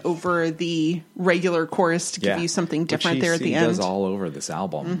riffing over the regular chorus to give you something different there at the end. He does all over this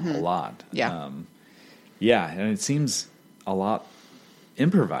album a lot. Yeah. And it seems a lot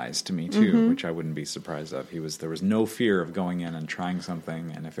improvised to me too, which I wouldn't be surprised of. There was no fear of going in and trying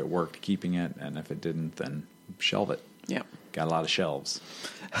something, and if it worked, keeping it, and if it didn't, then shelve it. Yeah. Got a lot of shelves.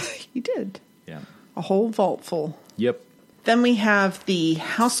 He did. Yeah. A whole vault full. Yep. Then we have the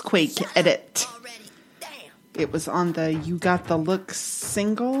Housequake edit. It was on the You Got the Look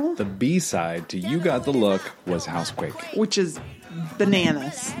single. The B-side to You Got the Look was Housequake. Which is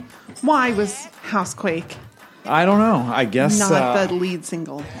bananas. Why was Housequake I don't know. I guess... not the lead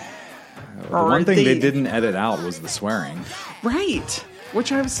single? The one thing they didn't edit out was the swearing. Right.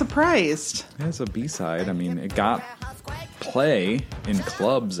 Which I was surprised. It's a B-side. I mean, it got play in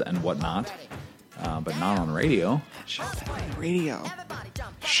clubs and whatnot, but not on radio. Shut up, radio.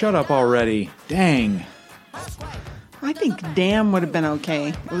 Shut up already. Dang. I think damn would have been okay.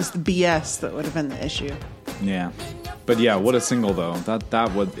 It was the BS that would have been the issue. Yeah. But yeah, what a single though.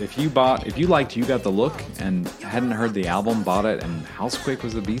 That would if you liked You Got the Look and hadn't heard the album, bought it, and Housequake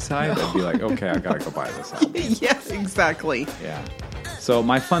was the B-side, I'd be like, okay, I gotta go buy this album. Yeah, exactly. Yeah. So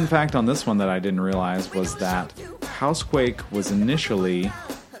my fun fact on this one that I didn't realize was that Housequake was initially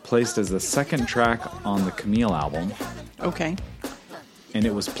placed as the second track on the Camille album. Okay. And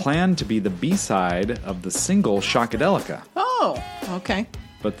it was planned to be the B-side of the single Shockadeli-car. Oh, okay.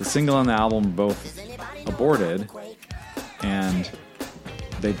 But the single and the album both aborted, and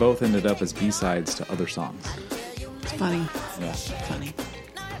they both ended up as B-sides to other songs. It's funny. Yeah. It's funny.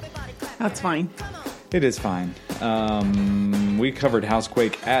 That's fine. It is fine. We covered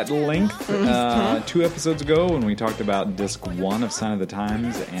Housequake at length 2 episodes ago when we talked about disc 1 of Sign of the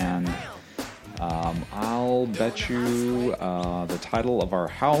Times, and I'll bet you the title of our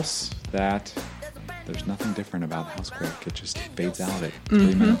house that there's nothing different about Housequake. It just fades out at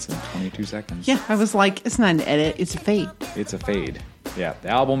 3 minutes and 22 seconds. Yeah, I was like, it's not an edit, it's a fade. It's a fade. Yeah, the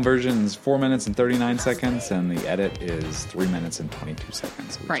album version is 4 minutes and 39 seconds, and the edit is 3 minutes and 22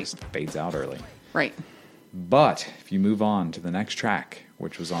 seconds. So it just fades out early. Right. But if you move on to the next track,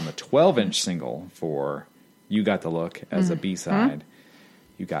 which was on the 12-inch single for You Got the Look as a B-side,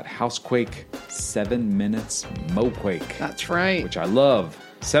 you got Housequake 7 Minutes Moquake. That's right. Which I love.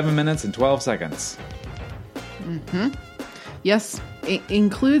 7 minutes and 12 seconds. Yes, it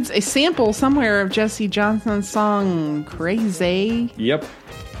includes a sample somewhere of Jesse Johnson's song Crazy. Yep.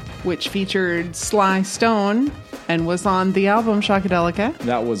 Which featured Sly Stone and was on the album Shockadeli-car.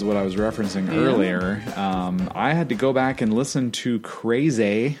 That was what I was referencing earlier. I had to go back and listen to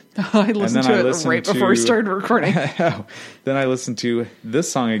Crazy. I listened to it right before we started recording. Then I listened to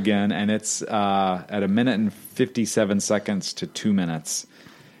this song again, and it's at 1 minute and 57 seconds to 2 minutes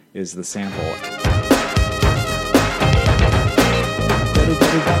is the sample.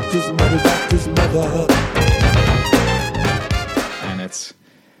 And it's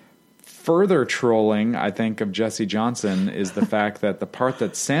further trolling, I think, of Jesse Johnson is the fact that the part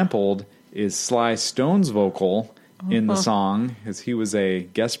that's sampled is Sly Stone's vocal in the song, as he was a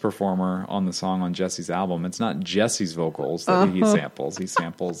guest performer on the song on Jesse's album. It's not Jesse's vocals that he samples. He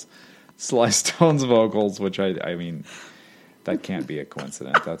samples Sly Stone's vocals, which I mean, that can't be a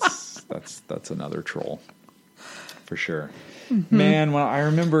coincidence. That's another troll for sure. Man, when I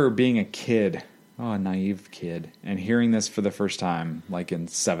remember being a kid, a naive kid, and hearing this for the first time, like in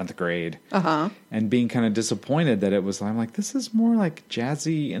 7th grade, and being kind of disappointed that it was, I'm like, this is more like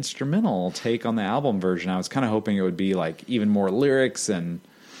jazzy instrumental take on the album version. I was kind of hoping it would be like even more lyrics and,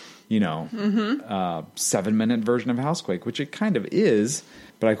 7-minute version of Housequake, which it kind of is,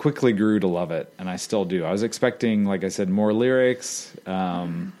 but I quickly grew to love it, and I still do. I was expecting, like I said, more lyrics.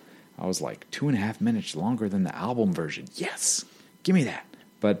 I was like 2.5 minutes longer than the album version. Yes, give me that.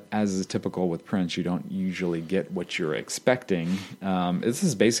 But as is typical with Prince, you don't usually get what you're expecting. This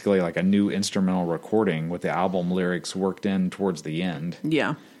is basically like a new instrumental recording with the album lyrics worked in towards the end.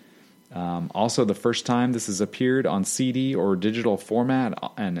 Yeah. Also, the first time this has appeared on CD or digital format,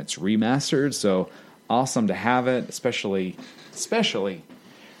 and it's remastered, so awesome to have it, especially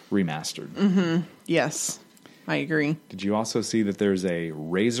remastered. Yes, I agree. Did you also see that there's a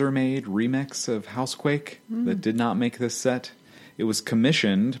Razor-made remix of Housequake that did not make this set? It was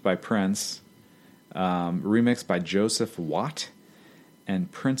commissioned by Prince, remixed by Joseph Watt, and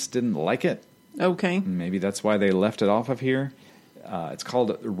Prince didn't like it. Okay. Maybe that's why they left it off of here. It's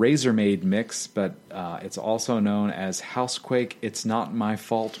called Razor-made Mix, but it's also known as Housequake It's Not My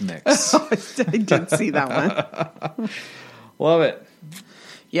Fault Mix. I did see that one. Love it.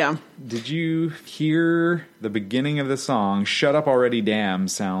 Yeah. Did you hear the beginning of the song, Shut Up Already Damn,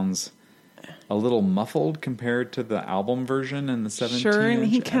 sounds a little muffled compared to the album version in the 17-inch? Sure, and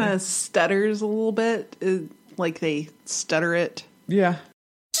he kind of stutters a little bit, like they stutter it. Yeah.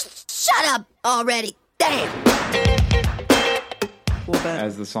 Shut up already. Damn. A little bit.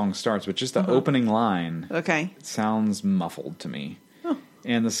 As the song starts, but just the opening line sounds muffled to me. Oh.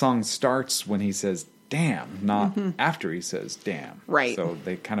 And the song starts when he says, damn, not after he says damn. Right. So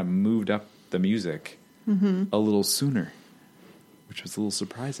they kind of moved up the music a little sooner. which was a little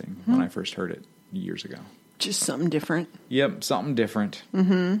surprising when I first heard it years ago. Just something different. Yep, something different.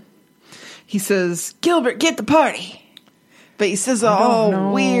 He says, Gilbert, get the party. But he says,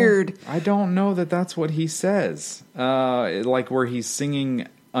 oh, weird. I don't know that that's what he says. Like where he's singing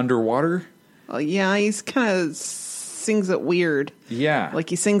underwater. Well, yeah, he's kind of sings it weird. Yeah. Like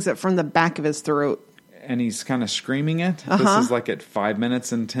he sings it from the back of his throat. And he's kind of screaming it. This is like at 5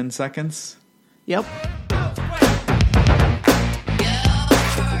 minutes and 10 seconds. Yep.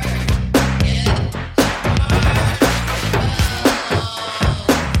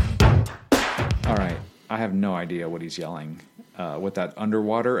 All right. I have no idea what he's yelling with that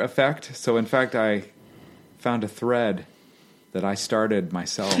underwater effect. So, in fact, I found a thread that I started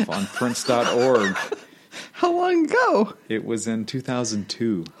myself on Prince.org. How long ago? It was in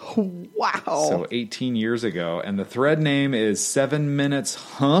 2002. Wow. So 18 years ago. And the thread name is 7 Minutes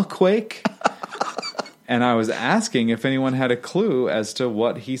Huh Quake. And I was asking if anyone had a clue as to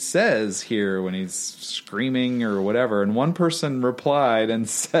what he says here when he's screaming or whatever. And one person replied and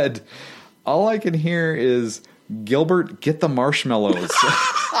said, all I can hear is, Gilbert, get the marshmallows.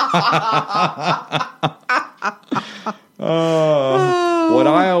 What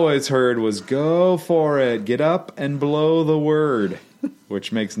I always heard was, go for it, get up and blow the word,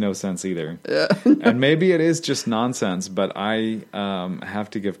 which makes no sense either. And maybe it is just nonsense, but I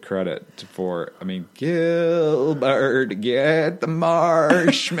have to give credit for, Gilbert, get the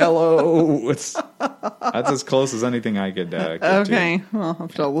marshmallows. That's as close as anything I could get Okay, to. well, I'll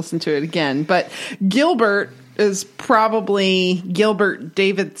have to listen to it again. But Gilbert is probably Gilbert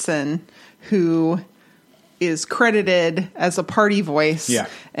Davidson, who is credited as a party voice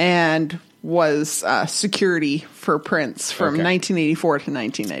and was security for Prince from 1984 to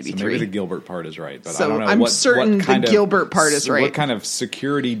 1993. So maybe the Gilbert part is right, but So I don't know. I'm certain the Gilbert part is right. What kind of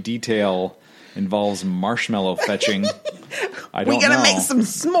security detail involves marshmallow fetching? I don't know. We gotta make some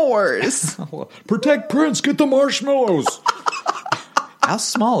s'mores. Protect Prince, get the marshmallows. How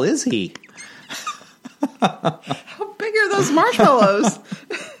small is he? How big are those marshmallows?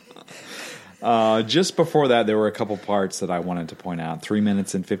 Just before that, there were a couple parts that I wanted to point out. 3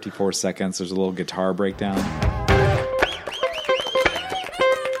 minutes and 54 seconds. There's a little guitar breakdown.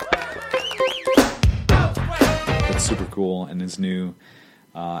 That's super cool and is new.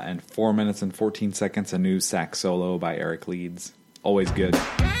 And 4 minutes and 14 seconds, a new sax solo by Eric Leeds. Always good.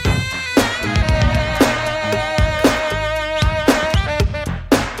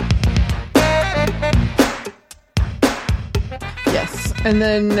 And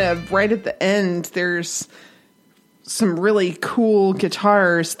then right at the end, there's some really cool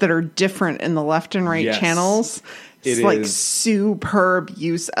guitars that are different in the left and right channels. It's like superb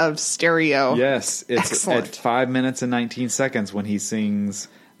use of stereo. Yes, it's excellent. At 5 minutes and 19 seconds when he sings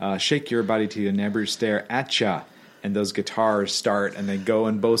Shake Your Body to Your Neighbor Stare At Ya. And those guitars start and they go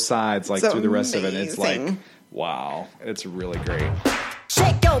in both sides like through the rest of it. It's like, wow, it's really great.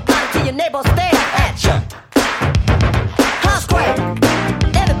 Shake your body to your neighbor stare at ya. House square.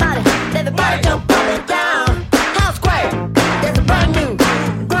 Everybody jump up and down. House square. There's a brand new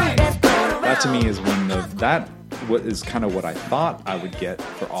groove that's going around. That to me is when that is kind of what I thought I would get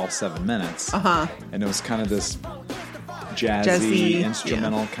for all 7 minutes. And it was kind of this jazzy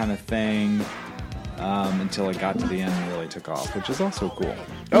instrumental kind of thing until it got to the end and really took off, which is also cool.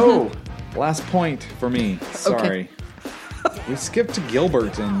 Oh, last point for me. Sorry. Okay. We skipped to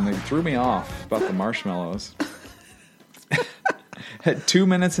Gilbert and they threw me off about the marshmallows. At 2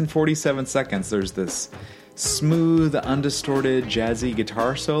 minutes and 47 seconds, there's this smooth, undistorted, jazzy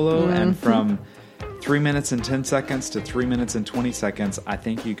guitar solo. And from 3 minutes and 10 seconds to 3 minutes and 20 seconds, I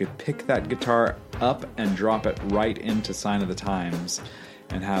think you could pick that guitar up and drop it right into Sign of the Times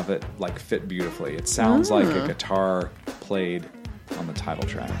and have it like fit beautifully. It sounds like a guitar played on the title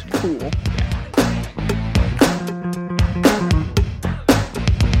track to me. Cool.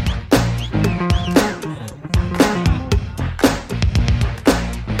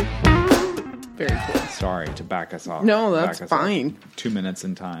 Very cool. Sorry to back us off. No, that's fine. 2 minutes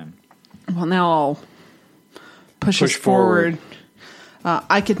in time. Well, now I'll push us forward.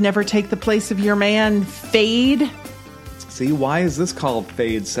 I Could Never Take the Place of Your Man, Fade. See, why is this called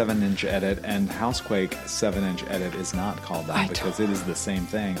Fade 7-inch Edit and Housequake 7-inch Edit is not called that? Because it is the same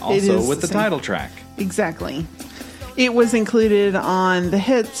thing. Also with the title track. Exactly. It was included on the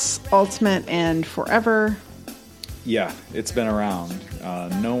hits Ultimate and Forever. Yeah, it's been around.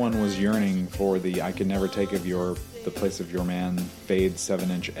 No one was yearning for the I Could Never Take the Place of Your Man Fade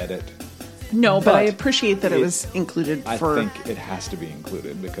 7-inch Edit. No, but I appreciate that it was included I think it has to be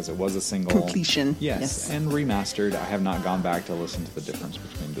included because it was a single completion. Yes, and remastered. I have not gone back to listen to the difference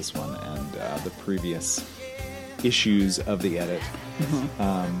between this one and the previous issues of the edit.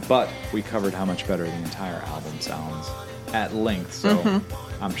 But we covered how much better the entire album sounds at length, so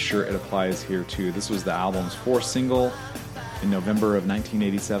I'm sure it applies here too. This was the album's fourth single in November of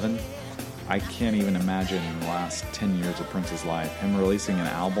 1987. I can't even imagine in the last 10 years of Prince's life, him releasing an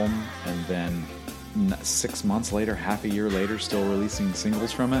album and then 6 months later, half a year later, still releasing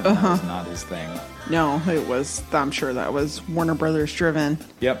singles from it. That was not his thing. No, it was, I'm sure that was Warner Brothers driven.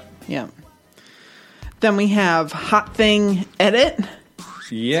 Yep. Then we have Hot Thing Edit.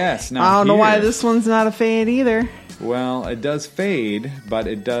 Yes. Now I don't know why this one's not a fade either. Well, it does fade, but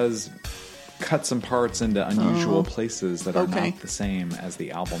it does cut some parts into unusual places that are not the same as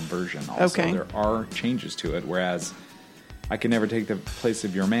the album version. Also, there are changes to it, whereas I Can Never Take the Place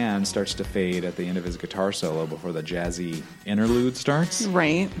of Your Man starts to fade at the end of his guitar solo before the jazzy interlude starts.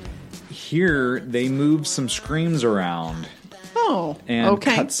 Right. Here, they move some screams around. And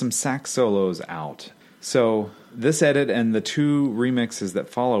cut some sax solos out. So this edit and the 2 remixes that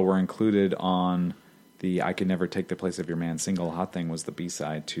follow were included on the I Can Never Take the Place of Your Man single. Hot Thing was the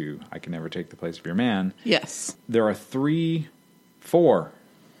B-side to I Can Never Take the Place of Your Man. Yes. There are 4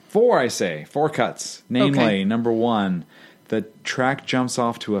 cuts. Namely, number 1, the track jumps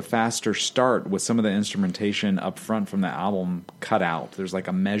off to a faster start with some of the instrumentation up front from the album cut out. There's like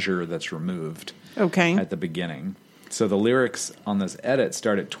a measure that's removed at the beginning. So the lyrics on this edit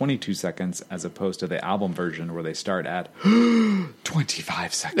start at 22 seconds as opposed to the album version where they start at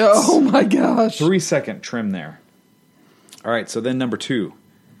 25 seconds. Oh my gosh. 3-second trim there. All right, so then number 2.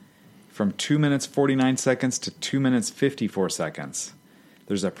 From 2 minutes 49 seconds to 2 minutes 54 seconds.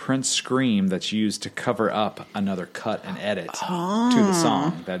 There's a Prince scream that's used to cover up another cut and edit to the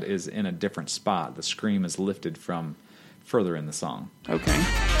song that is in a different spot. The scream is lifted from further in the song. Okay.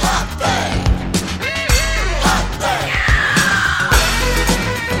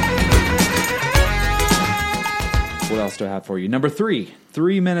 What else do I have for you? Number 3,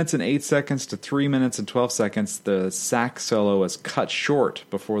 3 minutes and 8 seconds to 3 minutes and 12 seconds. The sax solo is cut short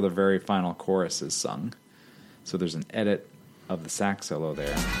before the very final chorus is sung. So there's an edit of the sax solo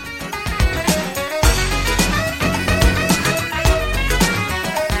there.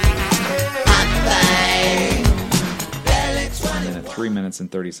 And then at 3 minutes and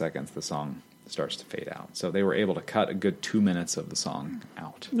 30 seconds, the song starts to fade out. So they were able to cut a good 2 minutes of the song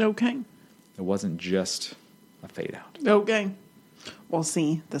out. Okay. It wasn't just a fade out. Okay. Well,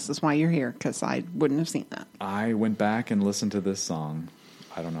 see, this is why you're here, because I wouldn't have seen that. I went back and listened to this song,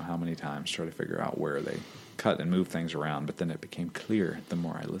 I don't know how many times, trying to figure out where they cut and move things around, but then it became clear the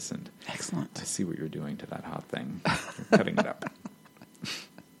more I listened. Excellent. I see what you're doing to that Hot Thing. You're cutting it up.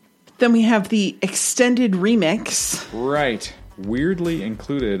 Then we have the extended remix. Right. Weirdly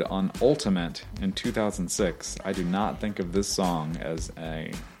included on Ultimate in 2006. I do not think of this song as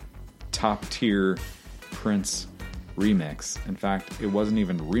a top-tier Prince remix. In fact, it wasn't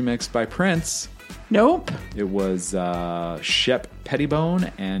even remixed by Prince. Nope. It was Shep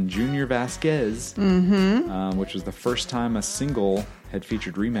Pettibone and Junior Vasquez, which was the first time a single had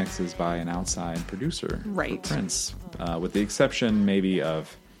featured remixes by an outside producer for Prince, with the exception maybe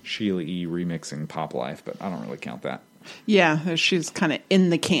of Sheila E. remixing Pop Life, but I don't really count that. Yeah, she's kind of in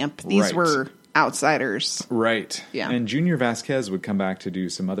the camp. These were outsiders. Right. Yeah. And Junior Vasquez would come back to do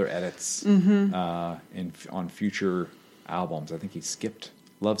some other edits on future albums. I think he skipped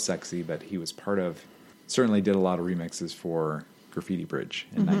Love Sexy, but he was certainly did a lot of remixes for Graffiti Bridge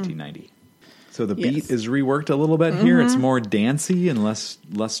in 1990. So the beat is reworked a little bit here. It's more dancey and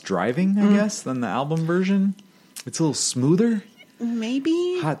less driving, I guess, than the album version. It's a little smoother.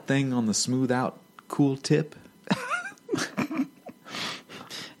 Maybe. Hot Thing on the smooth out cool tip.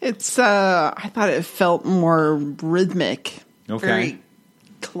 It's, I thought it felt more rhythmic. Okay. Very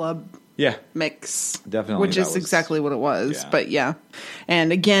club mix. Definitely. Which is exactly what it was. Yeah. But yeah.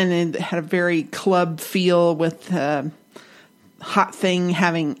 And again, it had a very club feel with Hot Thing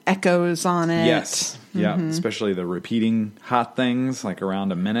having echoes on it. Yes. Yeah. Especially the repeating Hot Things, like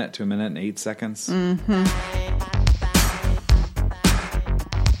around a minute to a minute and 8 seconds.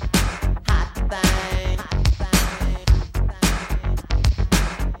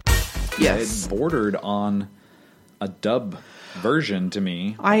 Yes. It bordered on a dub version to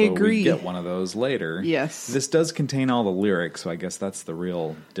me. I agree. We get one of those later. Yes. This does contain all the lyrics, so I guess that's the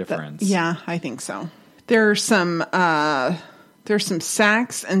real difference. Yeah, I think so. There's some sax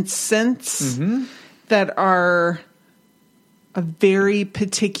and synths that are a very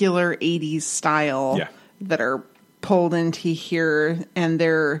particular 80s style that are pulled into here, and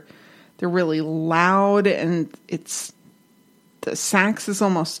they're really loud, and the sax is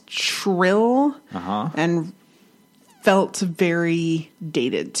almost shrill and felt very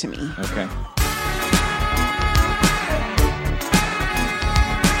dated to me. Okay.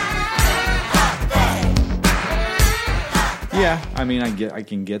 Yeah, I mean, I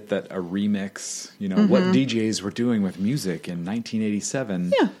can get that a remix, what DJs were doing with music in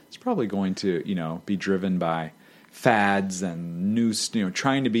 1987. Yeah. It's probably going to, be driven by fads and new,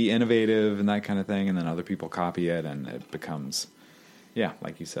 trying to be innovative and that kind of thing, and then other people copy it, and it becomes,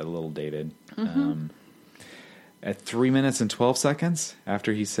 like you said, a little dated. At 3 minutes and 12 seconds,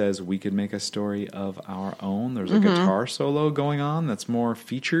 after he says we could make a story of our own, there's a guitar solo going on that's more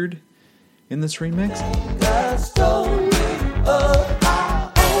featured in this remix. The story of our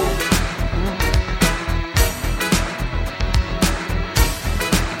own.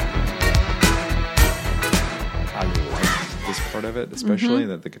 I like this part of it, especially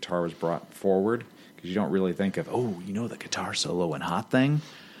that the guitar was brought forward, because you don't really think of, the guitar solo in Hot Thing?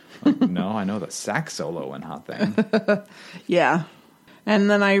 No, I know the sax solo in Hot Thing. Yeah. And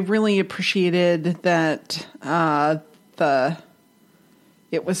then I really appreciated that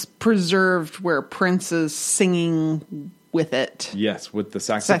it was preserved where Prince is singing with it. Yes, with the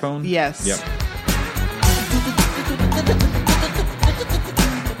saxophone? Yes. Yep.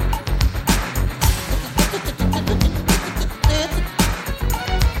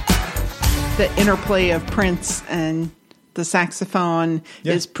 The interplay of Prince and the saxophone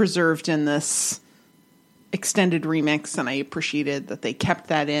is preserved in this extended remix, and I appreciated that they kept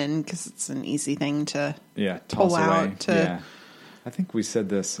that in because it's an easy thing to pull out. I think we said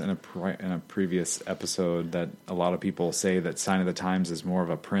this in a previous episode that a lot of people say that Sign of the Times is more of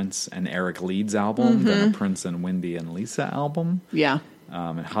a Prince and Eric Leeds album than a Prince and Wendy and Lisa album. Yeah.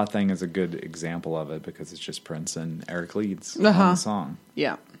 And Hot Thing is a good example of it because it's just Prince and Eric Leeds on the song.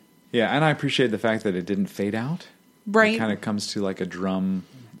 Yeah. Yeah, and I appreciate the fact that it didn't fade out. Right. It kind of comes to like a drum,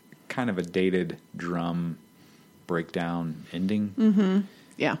 kind of a dated drum breakdown ending. Mm-hmm.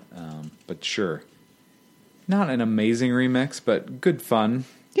 Yeah. But sure. Not an amazing remix, but good fun.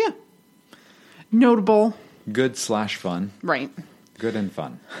 Yeah. Notable. Good / fun. Right. Good and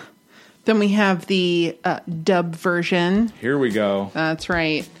fun. Then we have the dub version. Here we go. That's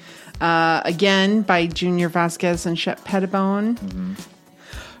right. Again, by Junior Vasquez and Shep Pettibone.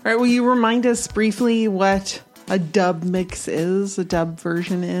 All right, will you remind us briefly what a dub mix is, a dub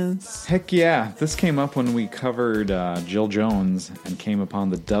version is? Heck yeah. This came up when we covered Jill Jones and came upon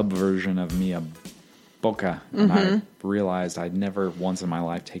the dub version of Mia Boca. And I realized I'd never once in my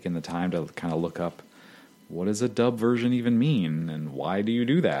life taken the time to kind of look up, what does a dub version even mean? And why do you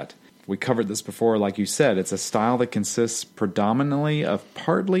do that? We covered this before, like you said. It's a style that consists predominantly of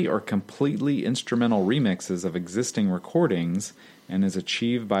partly or completely instrumental remixes of existing recordings and is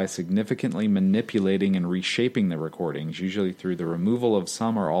achieved by significantly manipulating and reshaping the recordings, usually through the removal of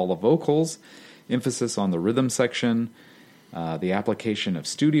some or all the vocals, emphasis on the rhythm section, the application of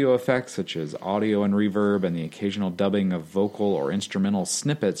studio effects such as audio and reverb, and the occasional dubbing of vocal or instrumental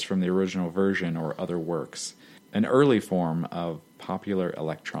snippets from the original version or other works. An early form of popular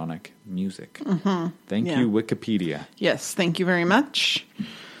electronic music. Thank you, Wikipedia. Yes, thank you very much.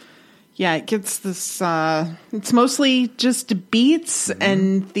 Yeah, it gets this, it's mostly just beats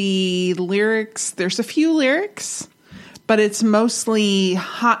and the lyrics. There's a few lyrics, but it's mostly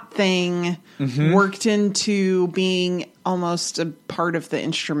Hot Thing worked into being almost a part of the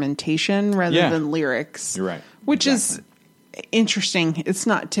instrumentation rather than lyrics. You're right. Which is interesting. It's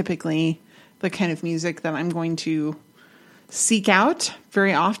not typically the kind of music that I'm going to seek out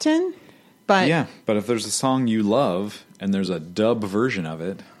very often. But yeah, but if there's a song you love and there's a dub version of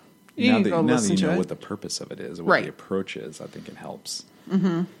it, now that you know what the purpose of it is, what the approach is, I think it helps.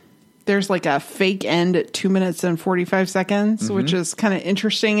 There's like a fake end at 2 minutes and 45 seconds, which is kind of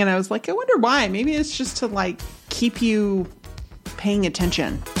interesting. And I was like, I wonder why. Maybe it's just to like keep you paying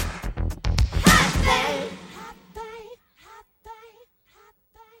attention.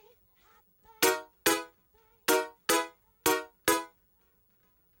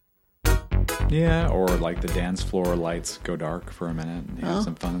 Yeah, or like the dance floor lights go dark for a minute and have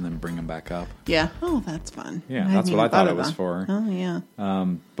some fun and then bring them back up. Yeah. Oh, that's fun. Yeah, that's what I thought it was for. Oh, yeah.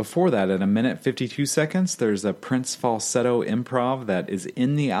 Before that, at 1 minute 52 seconds, there's a Prince falsetto improv that is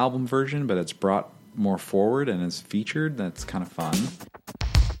in the album version, but it's brought more forward and is featured. That's kind of fun.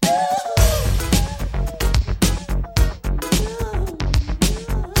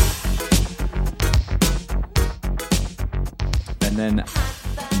 And then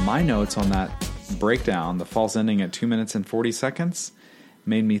my notes on that breakdown, the false ending at 2 minutes and 40 seconds,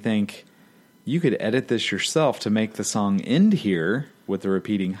 made me think you could edit this yourself to make the song end here with the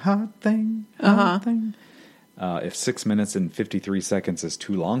repeating hot thing, hot thing. If 6 minutes and 53 seconds is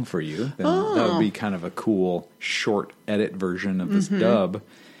too long for you, then that would be kind of a cool short edit version of this dub.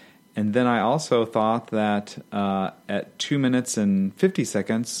 And then I also thought that at 2 minutes and 50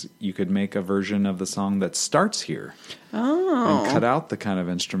 seconds, you could make a version of the song that starts here. Oh. And cut out the kind of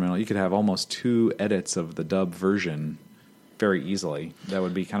instrumental. You could have almost 2 edits of the dub version very easily. That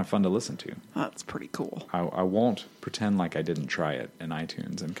would be kind of fun to listen to. That's pretty cool. I won't pretend like I didn't try it in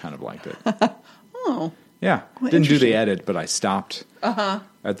iTunes and kind of liked it. Oh. Yeah. Well, didn't do the edit, but I stopped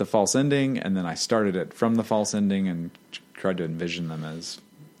at the false ending, and then I started it from the false ending and tried to envision them as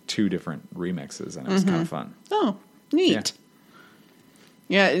 2 different remixes, and it was kind of fun. Oh, neat.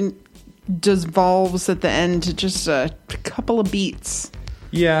 Yeah, it dissolves at the end to just a couple of beats.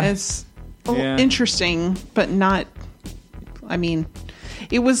 Yeah. It's interesting, but not... I mean,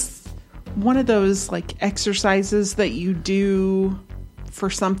 it was one of those, like, exercises that you do for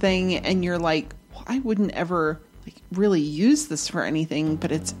something, and you're like, well, I wouldn't ever, like, really use this for anything,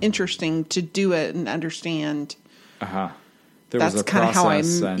 but it's interesting to do it and understand... That's kind of how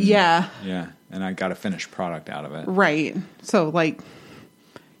Yeah, and I got a finished product out of it. Right. So, like,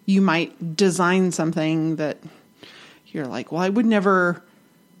 you might design something that you're like, well, I would never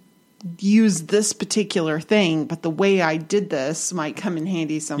use this particular thing, but the way I did this might come in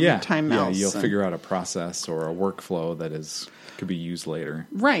handy sometime else. Yeah, you'll figure out a process or a workflow that could be used later.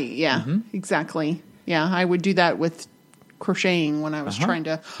 Right, yeah, exactly. Yeah, I would do that with crocheting when I was trying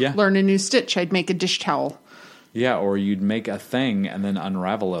to learn a new stitch. I'd make a dish towel. Yeah, or you'd make a thing and then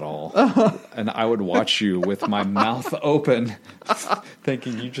unravel it all. And I would watch you with my mouth open,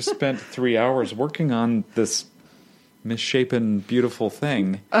 thinking you just spent 3 hours working on this misshapen, beautiful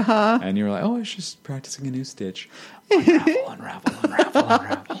thing. And you were like, oh, I was just practicing a new stitch. Unravel.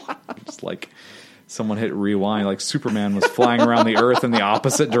 Just like someone hit rewind, like Superman was flying around the earth in the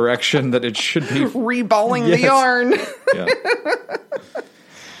opposite direction that it should be. Reballing the yarn. Yeah.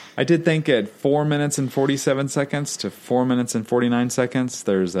 I did think at 4 minutes and 47 seconds to 4 minutes and 49 seconds,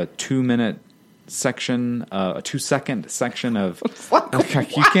 there's a 2 minute section, a 2 second section of.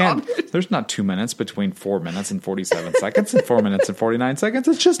 You can't. There's not 2 minutes between 4 minutes and 47 seconds and 4 minutes and 49 seconds.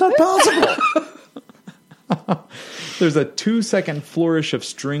 It's just not possible. There's a 2 second flourish of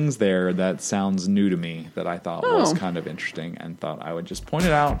strings there that sounds new to me that I thought was kind of interesting and thought I would just point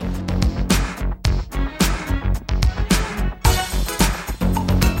it out.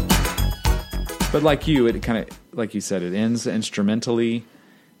 But like you, it kind of, like you said, it ends instrumentally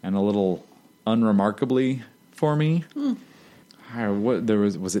and a little unremarkably for me.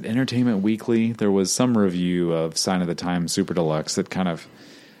 Was it Entertainment Weekly? There was some review of Sign of the Times Super Deluxe that kind of,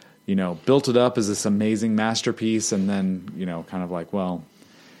 built it up as this amazing masterpiece, and then, kind of like, well,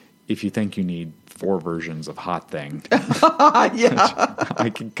 if you think you need 4 versions of Hot Thing, I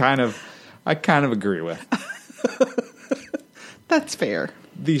kind of agree with. That's fair.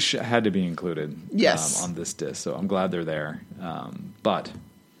 These had to be included on this disc, so I'm glad they're there. But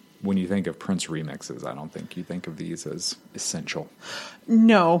when you think of Prince remixes, I don't think you think of these as essential.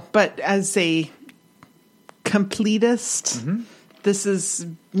 No, but as a completist, this is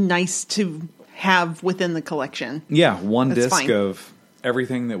nice to have within the collection. Yeah, one disc of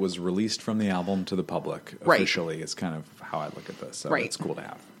everything that was released from the album to the public officially is kind of how I look at this. So it's cool to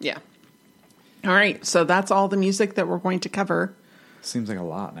have. Yeah. All right, so that's all the music that we're going to cover. Seems like a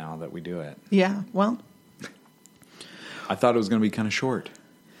lot now that we do it. Yeah, well. I thought it was going to be kind of short.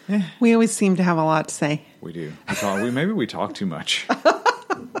 We always seem to have a lot to say. We do. Maybe we talk too much.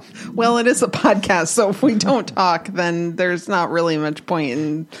 Well, it is a podcast, so if we don't talk, then there's not really much point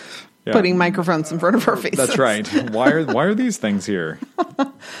in putting microphones in front of our faces. That's right. Why are these things here?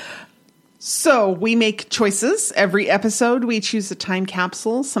 So we make choices. Every episode, we choose a time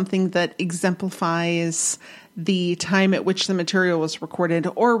capsule, something that exemplifies the time at which the material was recorded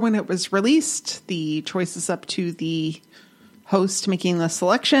or when it was released. The choice is up to the host making the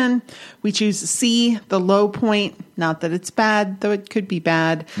selection. We choose C, the low point. Not that it's bad, though it could be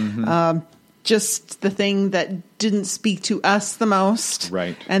bad. Just the thing that didn't speak to us the most.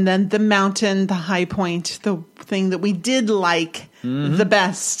 Right. And then the mountain, the high point, the thing that we did like the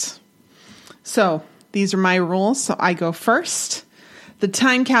best. So these are my rules. So I go first. The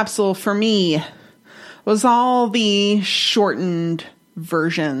time capsule for me was all the shortened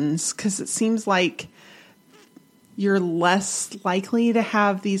versions, because it seems like you're less likely to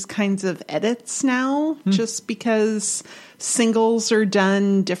have these kinds of edits now, just because singles are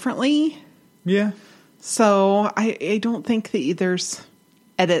done differently. Yeah. So I don't think that there's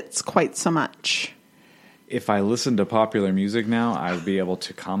edits quite so much. If I listened to popular music now, I would be able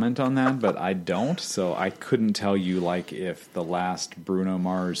to comment on that, but I don't, so I couldn't tell you like if the last Bruno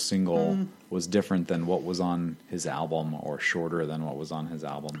Mars single was different than what was on his album or shorter than what was on his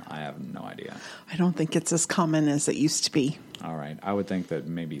album. I have no idea. I don't think it's as common as it used to be. All right. I would think that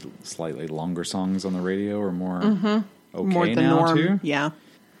maybe slightly longer songs on the radio are more okay More the now, norm. too. Yeah.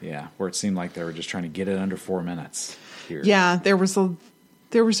 Yeah, where it seemed like they were just trying to get it under 4 minutes here. Yeah, there was a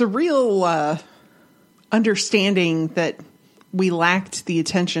real understanding that we lacked the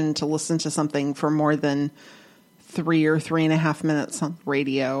attention to listen to something for more than 3 or 3.5 minutes on the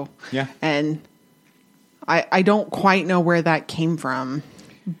radio. Yeah. And I don't quite know where that came from,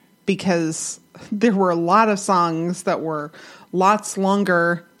 because there were a lot of songs that were lots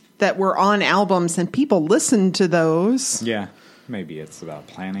longer that were on albums, and people listened to those. Yeah. Maybe it's about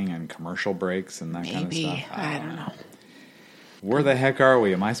planning and commercial breaks and that kind of stuff. I don't know. Where the heck are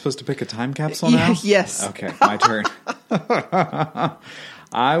we? Am I supposed to pick a time capsule now? Yes. Okay, my turn.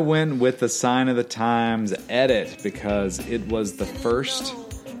 I went with the Sign of the Times edit because it was the first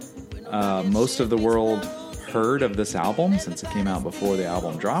most of the world heard of this album since it came out before the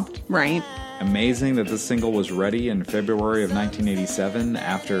album dropped. Right. Amazing that this single was ready in February of 1987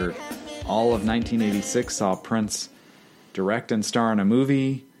 after all of 1986 saw Prince direct and star in a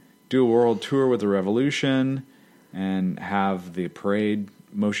movie, do a world tour with The Revolution, and have the Parade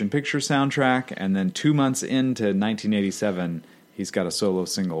motion picture soundtrack, and then 2 months into 1987, he's got a solo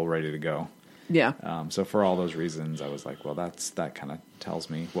single ready to go. Yeah. So for all those reasons, I was like, well, that kind of tells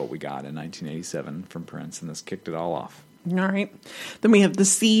me what we got in 1987 from Prince, and this kicked it all off. All right. Then we have the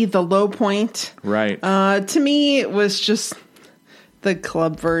C, the low point. Right. To me, it was just the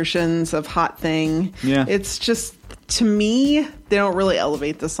club versions of Hot Thing. Yeah. It's just, to me, they don't really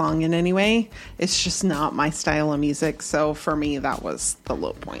elevate the song in any way. It's just not my style of music. So for me, that was the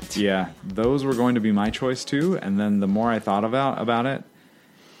low point. Yeah, those were going to be my choice too. And then the more I thought about it,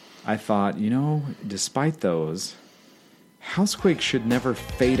 I thought, despite those, Housequake should never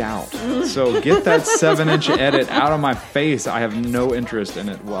fade out. So get that 7-inch edit out of my face. I have no interest in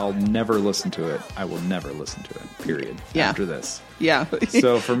it. Well, I'll never listen to it. I will never listen to it, period, after this. Yeah.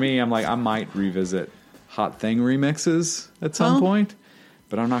 So for me, I'm like, I might revisit Hot Thing remixes at some point,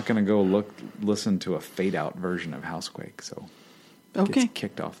 but I'm not going to go listen to a fade out version of Housequake. So it gets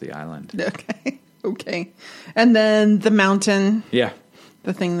kicked off the island. Okay. And then The Mountain. Yeah.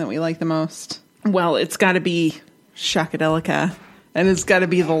 The thing that we like the most. Well, it's got to be Shockadeli-car, and it's got to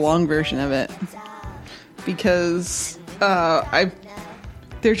be the long version of it, because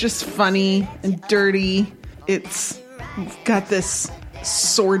they're just funny and dirty. It's got this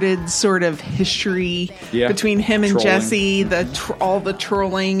sordid sort of history between him and Trolling. Jesse, all the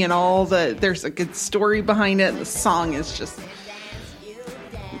trolling and there's a good story behind it. The song is just,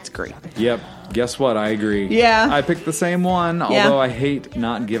 it's great. Yep. Guess what? I agree. Yeah. I picked the same one, although I hate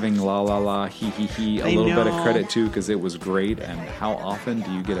not giving La La La, He He He a little bit of credit too, because it was great. And how often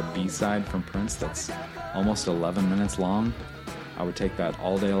do you get a B-side from Prince that's almost 11 minutes long? I would take that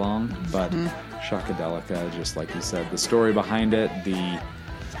all day long. But Shockadeli-car, just like you said, the story behind it, the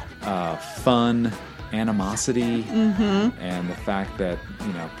fun animosity, and the fact that,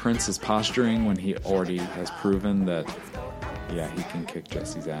 Prince is posturing when he already has proven that he can kick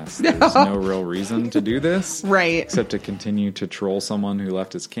Jesse's ass. There's no real reason to do this. Right. Except to continue to troll someone who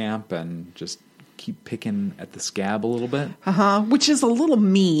left his camp and just keep picking at the scab a little bit. Which is a little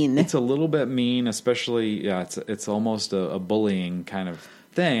mean. It's a little bit mean, especially, it's almost a bullying kind of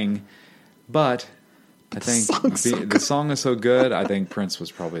thing. But I think the song is so good. I think Prince was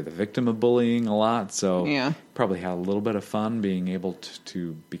probably the victim of bullying a lot. So probably had a little bit of fun being able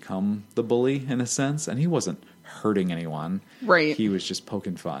to become the bully in a sense. And he wasn't hurting anyone. Right. He was just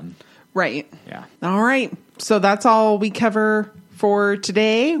poking fun. Right. Yeah. All right. So that's all we cover for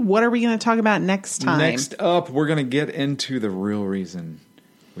today. What are we going to talk about next time? Next up, we're going to get into the real reason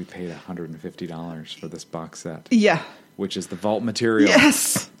we paid $150 for this box set. Yeah. Which is the vault material.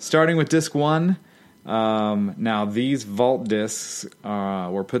 Yes. Starting with disc 1. Now, these vault discs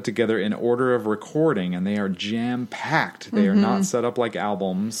were put together in order of recording, and they are jam-packed. They are not set up like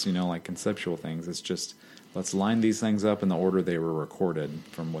albums, like conceptual things. It's just, let's line these things up in the order they were recorded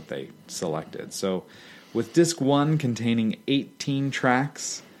from what they selected. So, with disc 1 containing 18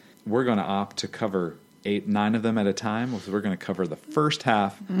 tracks, we're going to opt to cover 9 of them at a time. So we're going to cover the first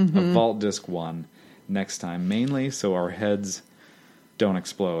half of Vault Disc 1 next time, mainly so our heads don't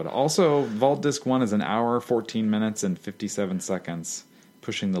explode. Also, Vault Disc 1 is an hour, 14 minutes, and 57 seconds,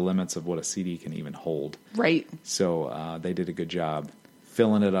 pushing the limits of what a CD can even hold. Right. So they did a good job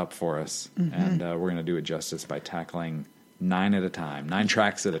filling it up for us, and we're going to do it justice by tackling 9 at a time, 9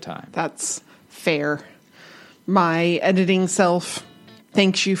 tracks at a time. That's fair. My editing self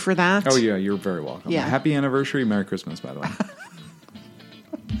thanks you for that. Oh, yeah, you're very welcome. Yeah. Happy anniversary. Merry Christmas, by the way.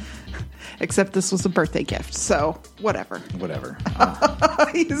 Except this was a birthday gift, so whatever. Whatever.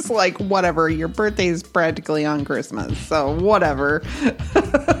 He's like, whatever. Your birthday is practically on Christmas, so whatever.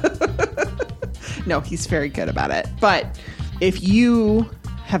 No, he's very good about it. But if you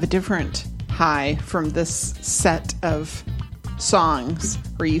have a different high from this set of songs,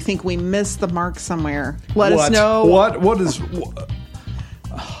 or you think we missed the mark somewhere, let us know. What is...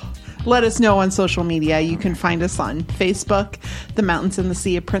 Let us know on social media. You can find us on Facebook, The Mountains in the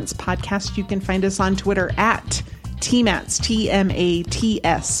Sea of Prince podcast. You can find us on Twitter at TMATS,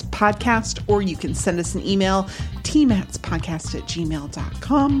 TMATS podcast, or you can send us an email,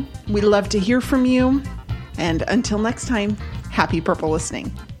 tmatspodcast@gmail.com. We love to hear from you. And until next time, happy purple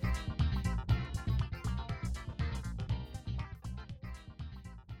listening.